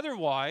near.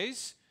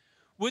 Otherwise,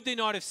 would they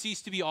not have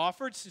ceased to be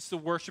offered, since the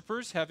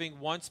worshippers,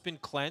 having once been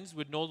cleansed,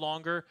 would no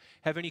longer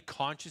have any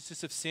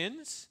consciousness of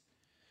sins?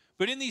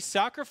 But in these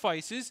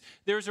sacrifices,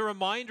 there's a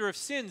reminder of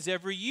sins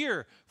every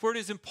year, for it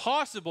is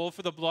impossible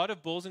for the blood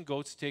of bulls and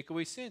goats to take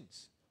away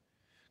sins.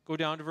 Go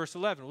down to verse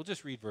 11. We'll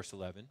just read verse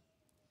 11.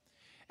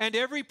 And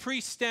every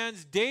priest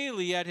stands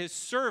daily at his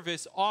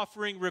service,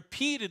 offering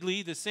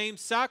repeatedly the same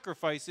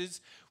sacrifices,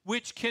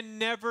 which can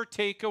never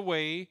take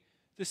away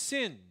the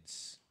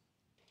sins.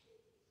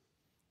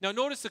 Now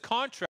notice the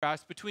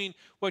contrast between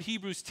what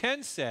Hebrews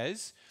 10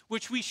 says,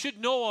 which we should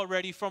know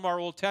already from our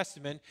Old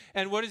Testament,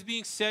 and what is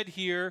being said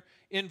here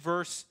in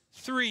verse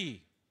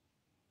 3.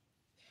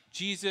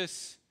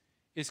 Jesus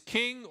is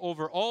king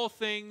over all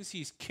things.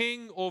 He's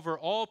king over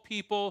all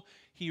people.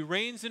 He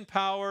reigns in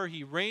power.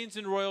 He reigns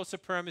in royal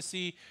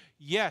supremacy.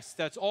 Yes,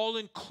 that's all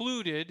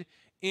included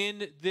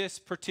in this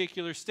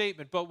particular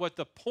statement. But what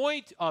the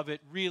point of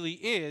it really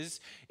is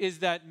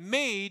that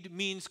made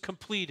means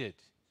completed.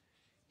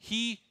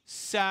 He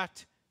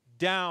sat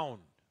down.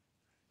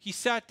 He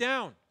sat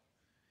down.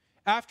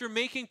 After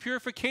making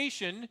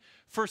purification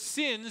for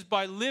sins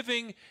by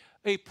living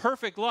a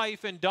perfect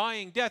life and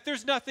dying death,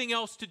 there's nothing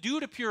else to do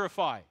to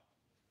purify.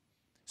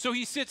 So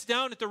he sits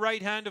down at the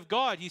right hand of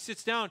God. He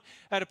sits down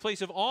at a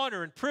place of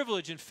honor and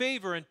privilege and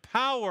favor and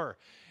power.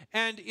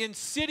 And in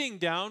sitting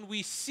down,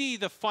 we see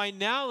the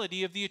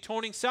finality of the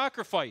atoning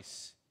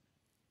sacrifice.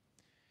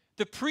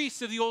 The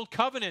priests of the Old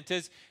Covenant,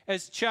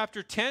 as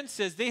chapter 10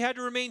 says, they had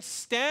to remain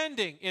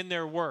standing in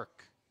their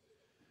work.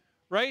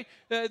 Right?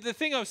 The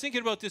thing I was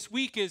thinking about this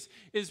week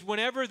is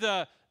whenever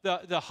the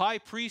high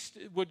priest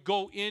would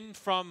go in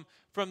from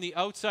the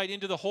outside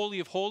into the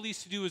Holy of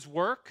Holies to do his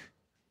work,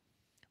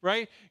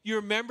 right? You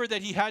remember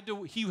that he had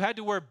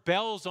to wear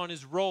bells on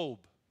his robe.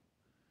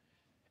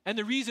 And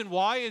the reason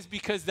why is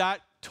because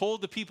that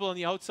told the people on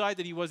the outside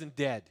that he wasn't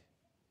dead.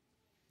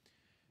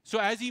 So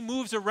as he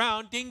moves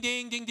around, ding,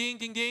 ding, ding, ding,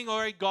 ding, ding, all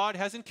right, God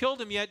hasn't killed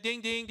him yet,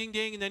 ding, ding, ding,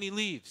 ding, and then he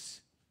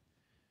leaves.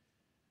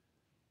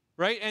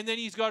 Right? And then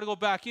he's got to go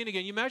back in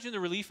again. You imagine the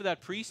relief of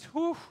that priest?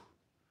 Whew.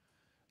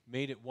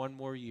 Made it one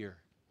more year.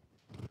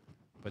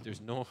 But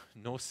there's no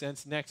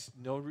sense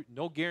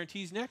no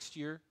guarantees next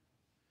year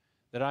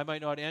that I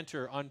might not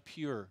enter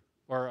unpure,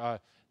 or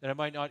that I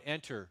might not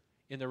enter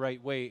in the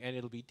right way, and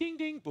it'll be ding,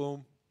 ding,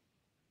 boom.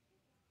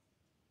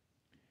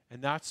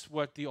 And that's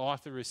what the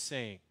author is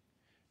saying.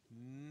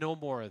 No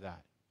more of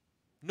that.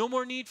 No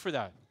more need for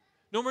that.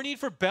 No more need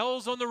for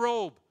bells on the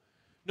robe.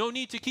 No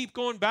need to keep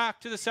going back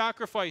to the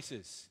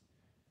sacrifices.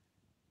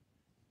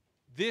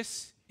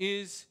 This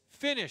is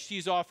finished.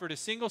 He's offered a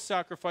single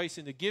sacrifice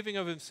in the giving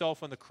of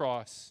himself on the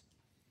cross.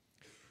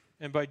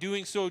 And by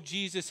doing so,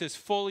 Jesus has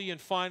fully and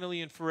finally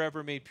and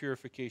forever made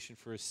purification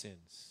for his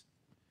sins.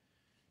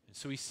 And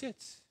so he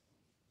sits.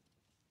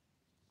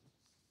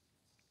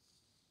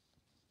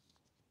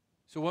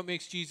 So what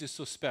makes Jesus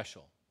so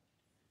special?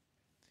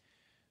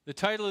 The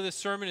title of this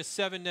sermon is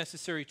 7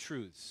 Necessary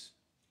Truths.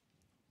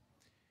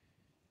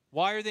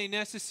 Why are they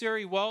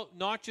necessary? Well,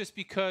 not just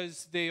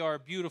because they are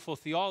beautiful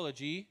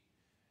theology,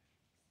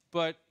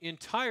 but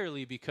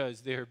entirely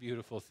because they are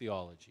beautiful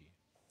theology.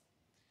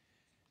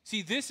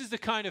 See, this is the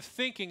kind of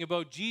thinking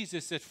about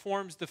Jesus that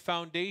forms the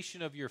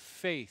foundation of your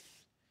faith,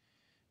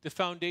 the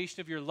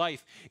foundation of your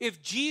life.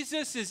 If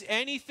Jesus is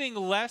anything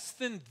less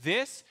than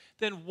this,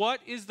 then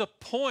what is the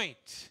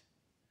point?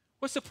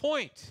 What's the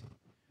point?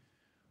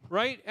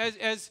 Right?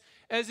 As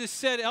is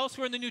said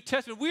elsewhere in the New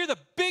Testament, we are the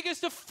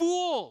biggest of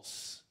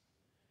fools.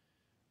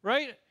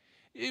 Right?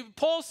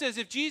 Paul says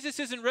if Jesus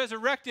isn't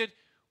resurrected,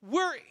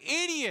 we're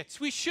idiots.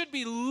 We should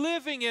be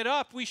living it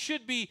up. We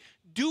should be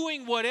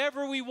doing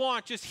whatever we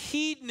want, just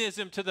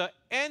hedonism to the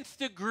nth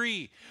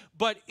degree.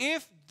 But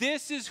if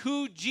this is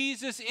who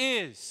Jesus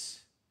is,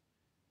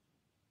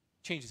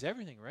 it changes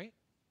everything, right?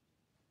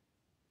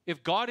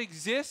 If God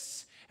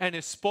exists and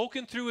has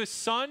spoken through his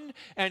Son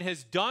and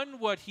has done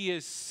what he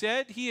has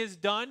said he has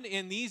done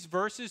in these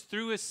verses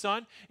through his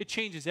Son, it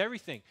changes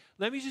everything.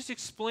 Let me just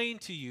explain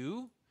to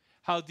you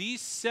how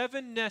these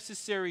 7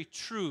 necessary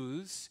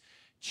truths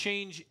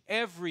change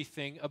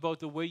everything about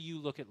the way you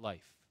look at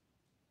life.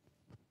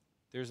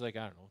 There's 10 of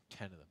them.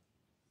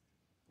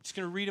 I'm just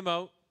going to read them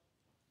out.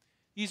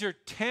 These are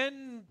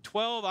 10,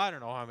 12, I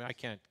don't know. I mean, I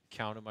can't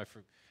count them.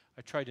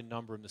 I tried to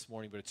number them this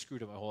morning, but it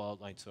screwed up my whole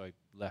outline, so I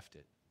left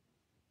it.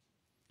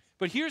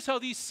 But here's how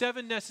these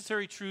 7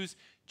 necessary truths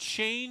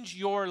change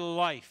your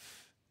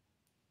life.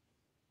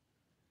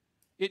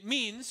 It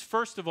means,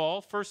 first of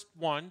all, first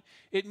one,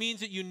 it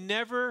means that you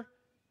never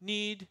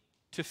need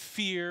to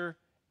fear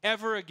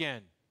ever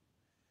again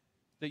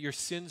that your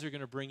sins are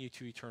going to bring you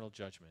to eternal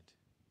judgment.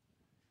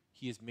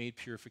 He has made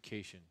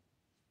purification.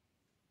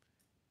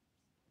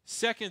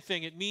 Second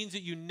thing, it means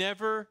that you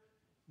never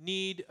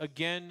need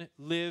again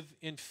live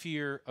in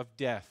fear of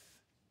death.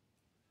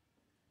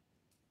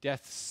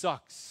 Death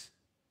sucks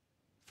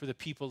for the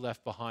people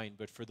left behind,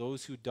 but for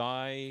those who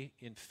die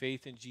in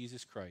faith in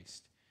Jesus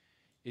Christ,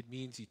 it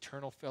means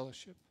eternal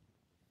fellowship.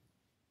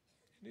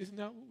 And isn't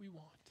that what we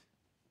want?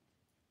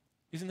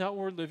 Isn't that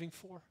what we're living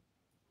for?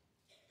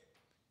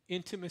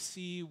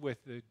 Intimacy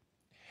with the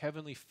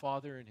Heavenly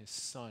Father and His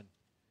Son,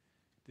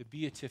 the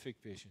beatific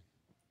vision.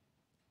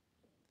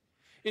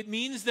 It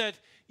means that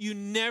you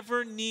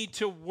never need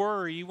to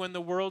worry when the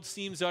world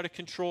seems out of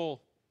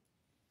control.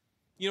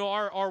 You know,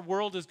 our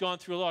world has gone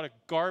through a lot of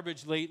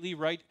garbage lately,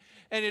 right?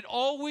 And it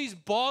always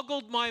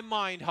boggled my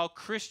mind how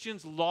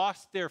Christians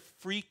lost their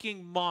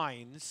freaking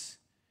minds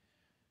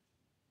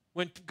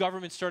when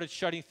government started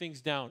shutting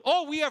things down.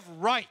 Oh, we have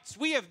rights.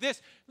 We have this.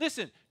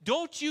 Listen,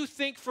 don't you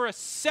think for a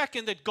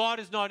second that God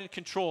is not in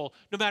control,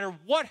 no matter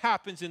what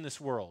happens in this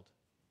world.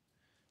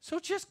 So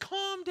just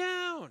calm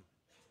down.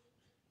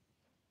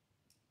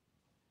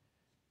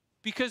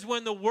 Because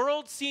when the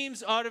world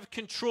seems out of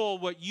control,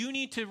 what you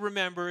need to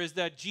remember is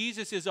that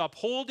Jesus is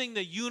upholding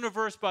the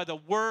universe by the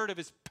word of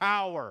His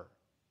power.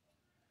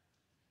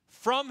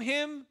 From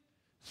Him,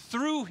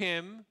 through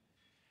Him,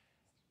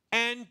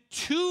 and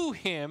to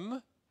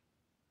Him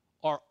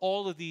are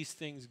all of these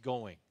things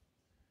going.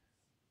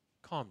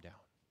 Calm down.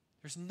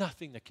 There's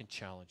nothing that can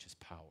challenge His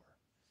power.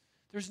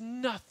 There's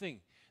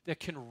nothing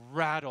that can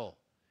rattle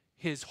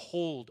His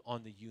hold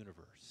on the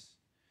universe.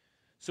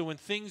 So when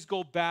things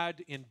go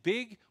bad in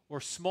big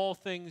or small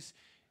things,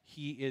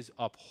 He is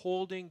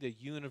upholding the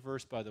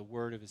universe by the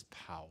word of His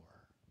power.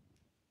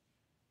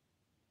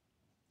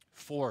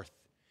 Fourth,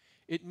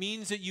 it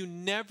means that you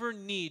never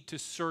need to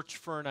search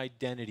for an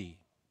identity.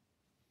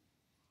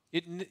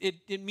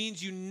 It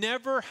means you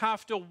never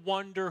have to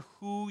wonder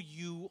who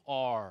you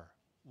are.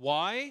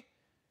 Why?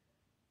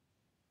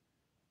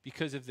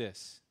 Because of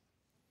this.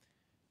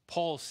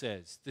 Paul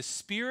says, the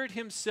Spirit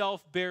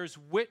Himself bears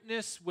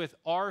witness with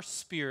our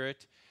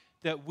spirit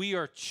that we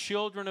are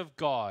children of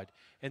God.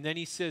 And then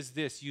he says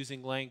this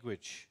using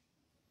language.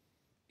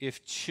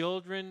 If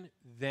children,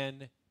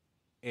 then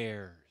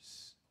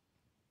heirs.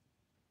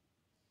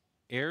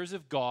 Heirs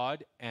of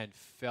God and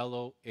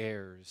fellow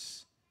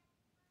heirs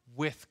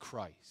with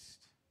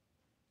Christ.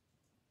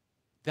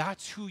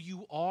 That's who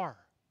you are.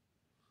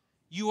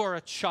 You are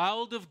a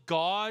child of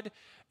God,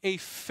 a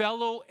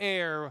fellow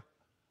heir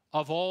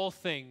of all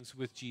things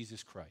with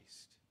Jesus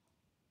Christ.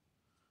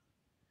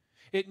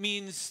 It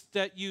means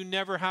that you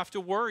never have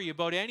to worry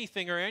about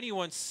anything or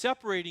anyone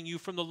separating you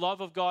from the love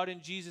of God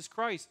in Jesus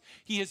Christ.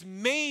 He has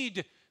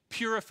made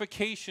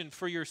purification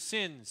for your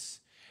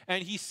sins.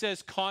 And He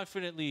says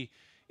confidently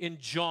in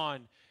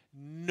John,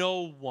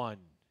 no one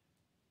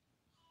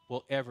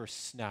will ever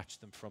snatch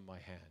them from my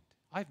hand.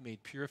 I've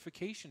made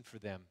purification for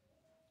them.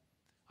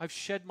 I've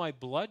shed my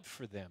blood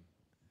for them.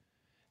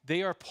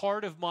 They are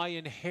part of my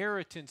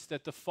inheritance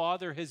that the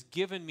Father has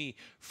given me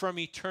from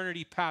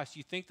eternity past.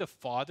 You think the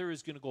Father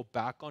is going to go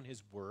back on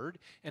His word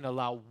and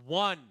allow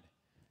one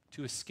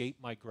to escape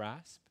my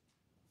grasp?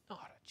 Not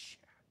a chance.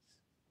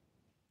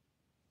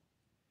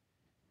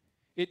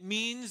 It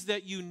means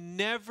that you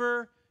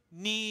never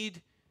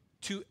need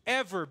to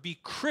ever be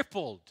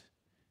crippled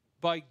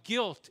by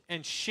guilt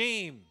and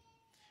shame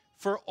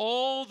for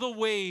all the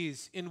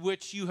ways in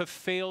which you have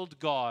failed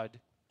God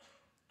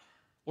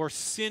or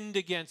sinned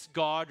against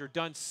God or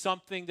done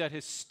something that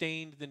has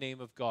stained the name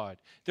of God.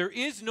 There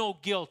is no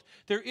guilt.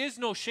 There is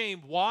no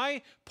shame.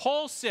 Why?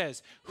 Paul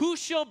says, who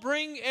shall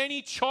bring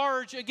any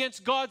charge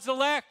against God's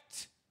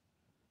elect?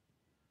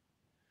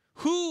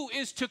 Who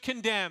is to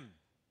condemn?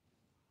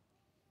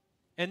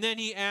 And then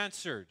he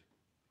answered,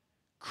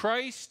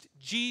 Christ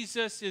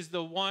Jesus is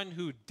the one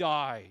who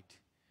died.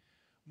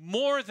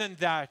 More than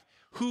that,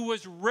 who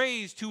was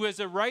raised, who is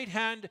the right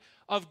hand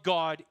of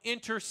God,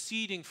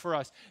 interceding for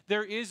us.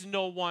 There is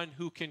no one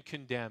who can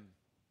condemn.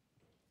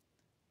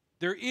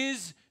 There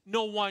is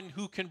no one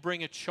who can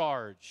bring a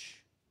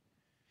charge.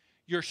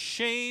 Your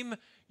shame,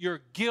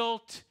 your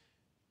guilt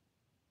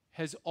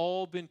has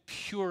all been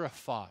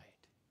purified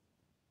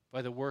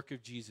by the work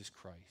of Jesus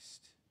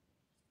Christ.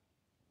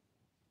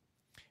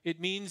 It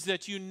means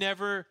that you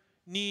never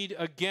need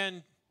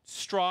again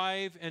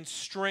strive and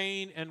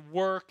strain and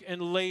work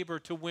and labor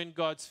to win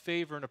God's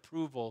favor and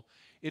approval.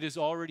 It has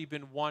already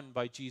been won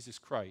by Jesus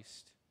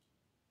Christ.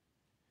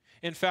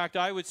 In fact,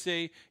 I would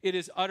say it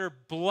is utter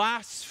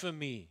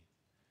blasphemy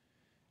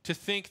to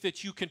think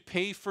that you can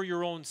pay for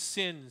your own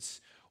sins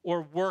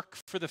or work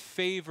for the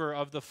favor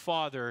of the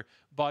Father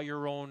by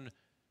your own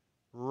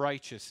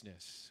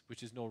righteousness,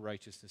 which is no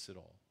righteousness at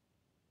all.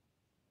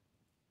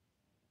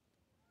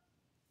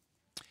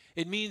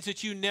 It means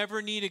that you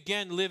never need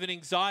again live in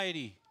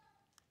anxiety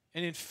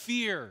and in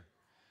fear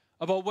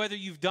about whether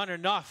you've done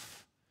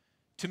enough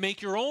to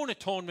make your own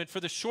atonement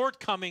for the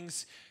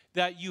shortcomings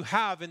that you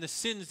have and the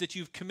sins that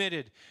you've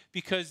committed,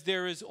 because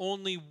there is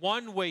only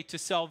one way to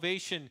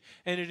salvation,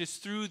 and it is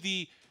through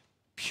the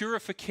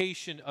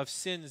purification of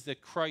sins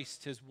that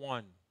Christ has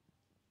won.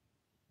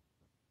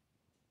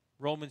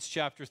 Romans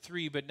chapter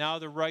 3, but now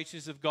the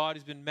righteousness of God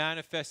has been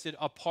manifested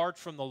apart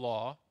from the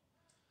law,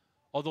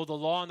 although the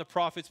law and the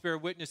prophets bear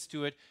witness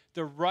to it,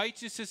 the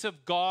righteousness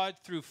of God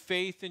through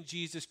faith in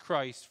Jesus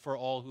Christ for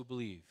all who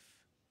believe.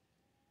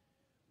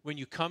 When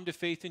you come to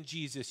faith in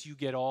Jesus, you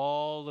get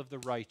all of the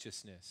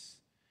righteousness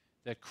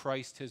that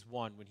Christ has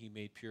won when he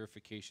made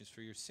purifications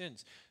for your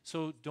sins.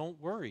 So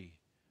don't worry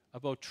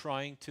about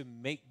trying to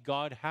make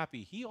God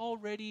happy. He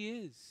already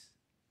is.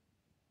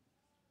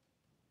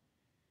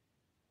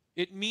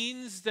 It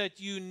means that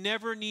you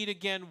never need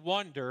again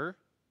wonder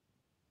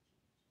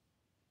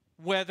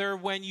whether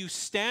when you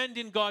stand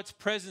in God's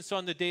presence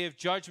on the day of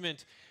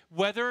judgment,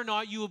 whether or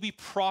not you will be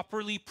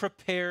properly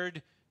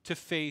prepared to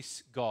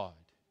face God.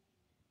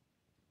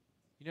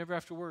 You never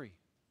have to worry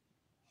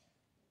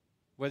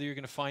whether you're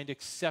going to find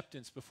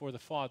acceptance before the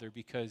Father,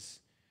 because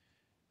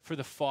for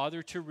the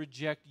Father to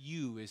reject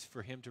you is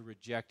for him to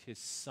reject his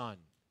Son,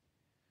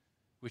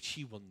 which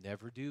he will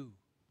never do.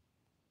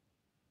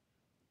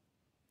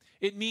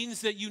 It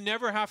means that you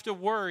never have to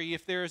worry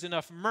if there is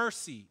enough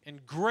mercy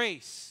and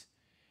grace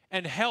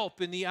and help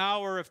in the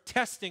hour of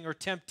testing or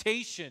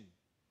temptation.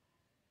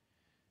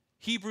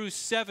 Hebrews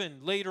 7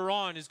 later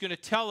on is going to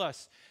tell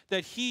us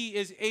that he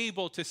is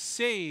able to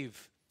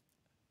save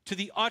to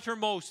the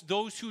uttermost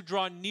those who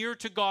draw near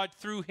to God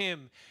through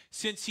him,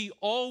 since he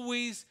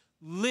always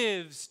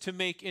lives to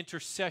make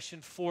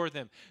intercession for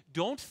them.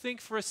 Don't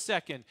think for a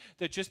second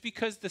that just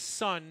because the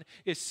Son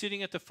is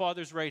sitting at the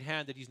Father's right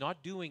hand that he's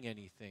not doing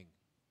anything.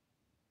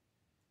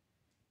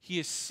 He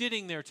is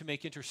sitting there to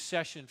make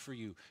intercession for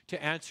you,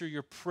 to answer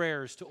your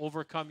prayers, to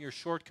overcome your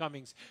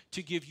shortcomings,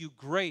 to give you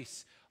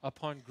grace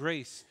upon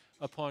grace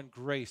upon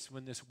grace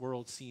when this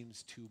world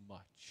seems too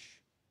much.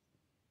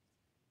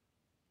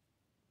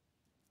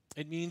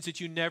 It means that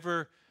you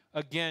never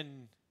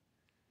again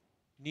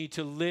need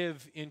to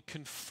live in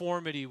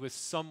conformity with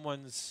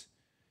someone's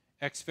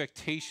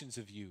expectations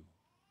of you.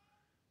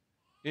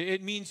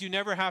 It means you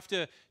never have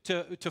to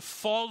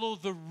follow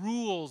the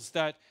rules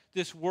that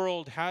this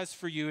world has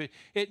for you.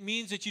 It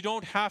means that you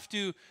don't have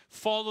to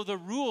follow the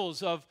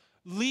rules of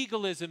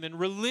legalism and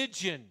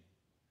religion.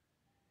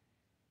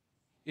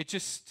 It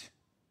just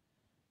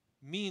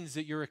means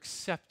that you're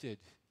accepted.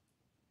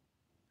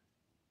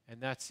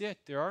 And that's it.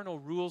 There are no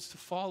rules to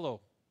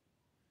follow.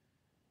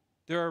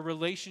 There are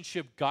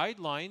relationship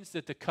guidelines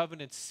that the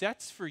covenant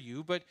sets for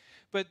you, but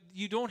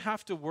you don't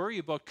have to worry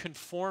about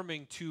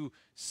conforming to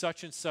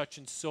such and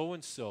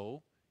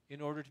so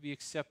in order to be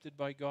accepted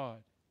by God.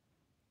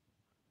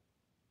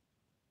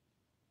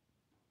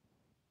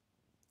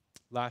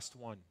 Last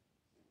one.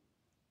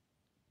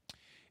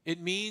 It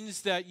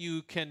means that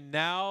you can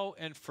now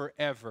and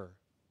forever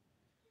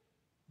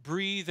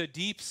breathe a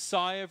deep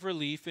sigh of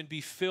relief and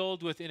be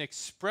filled with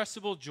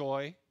inexpressible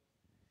joy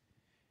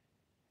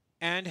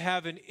and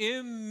have an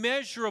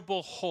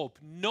immeasurable hope,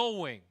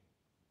 knowing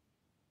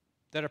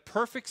that a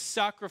perfect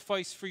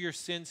sacrifice for your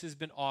sins has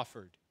been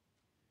offered,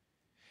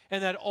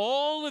 and that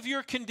all of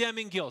your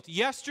condemning guilt,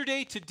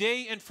 yesterday,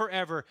 today, and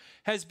forever,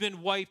 has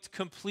been wiped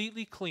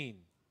completely clean,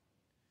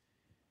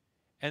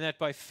 and that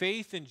by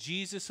faith in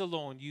Jesus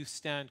alone, you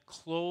stand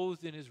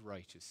clothed in his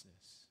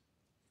righteousness.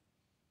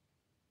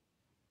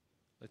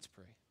 Let's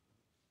pray.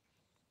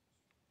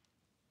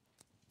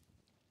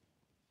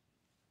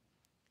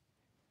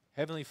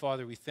 Heavenly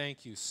Father, we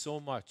thank you so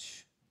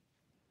much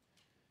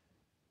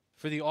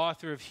for the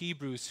author of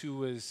Hebrews, who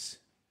was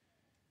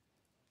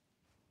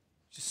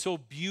just so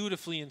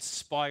beautifully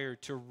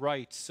inspired to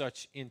write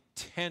such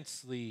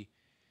intensely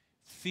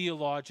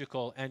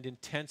theological and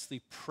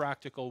intensely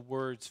practical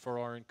words for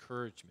our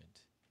encouragement.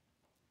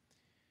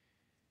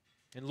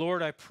 And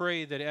Lord, I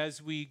pray that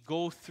as we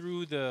go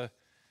through the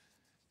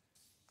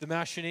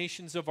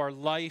machinations of our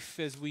life,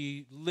 as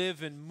we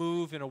live and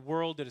move in a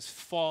world that is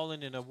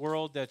fallen, in a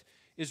world that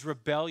is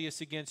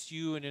rebellious against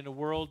you, and in a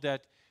world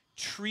that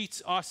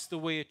treats us the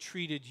way it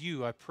treated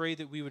you, I pray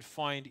that we would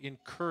find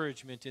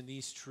encouragement in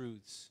these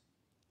truths.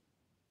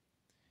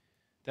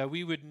 That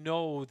we would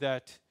know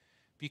that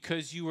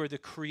because you are the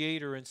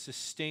creator and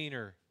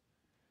sustainer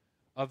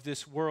of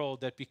this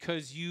world, that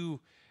because you,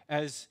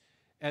 as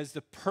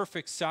the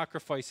perfect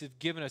sacrifice, have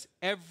given us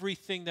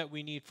everything that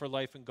we need for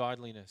life and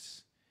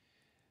godliness,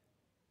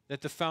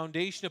 that the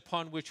foundation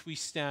upon which we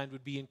stand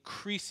would be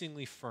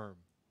increasingly firm.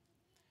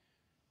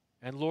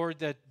 And Lord,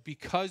 that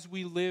because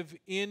we live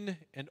in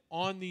and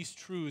on these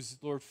truths,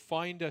 Lord,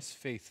 find us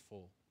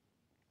faithful.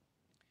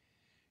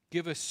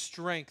 Give us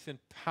strength and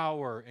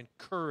power and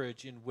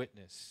courage in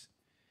witness.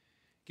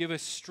 Give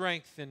us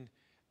strength and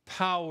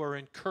power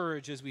and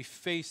courage as we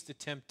face the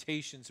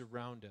temptations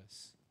around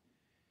us.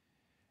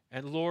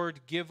 And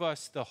Lord, give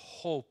us the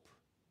hope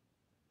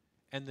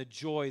and the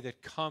joy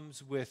that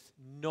comes with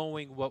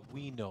knowing what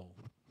we know.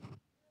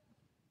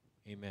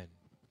 Amen.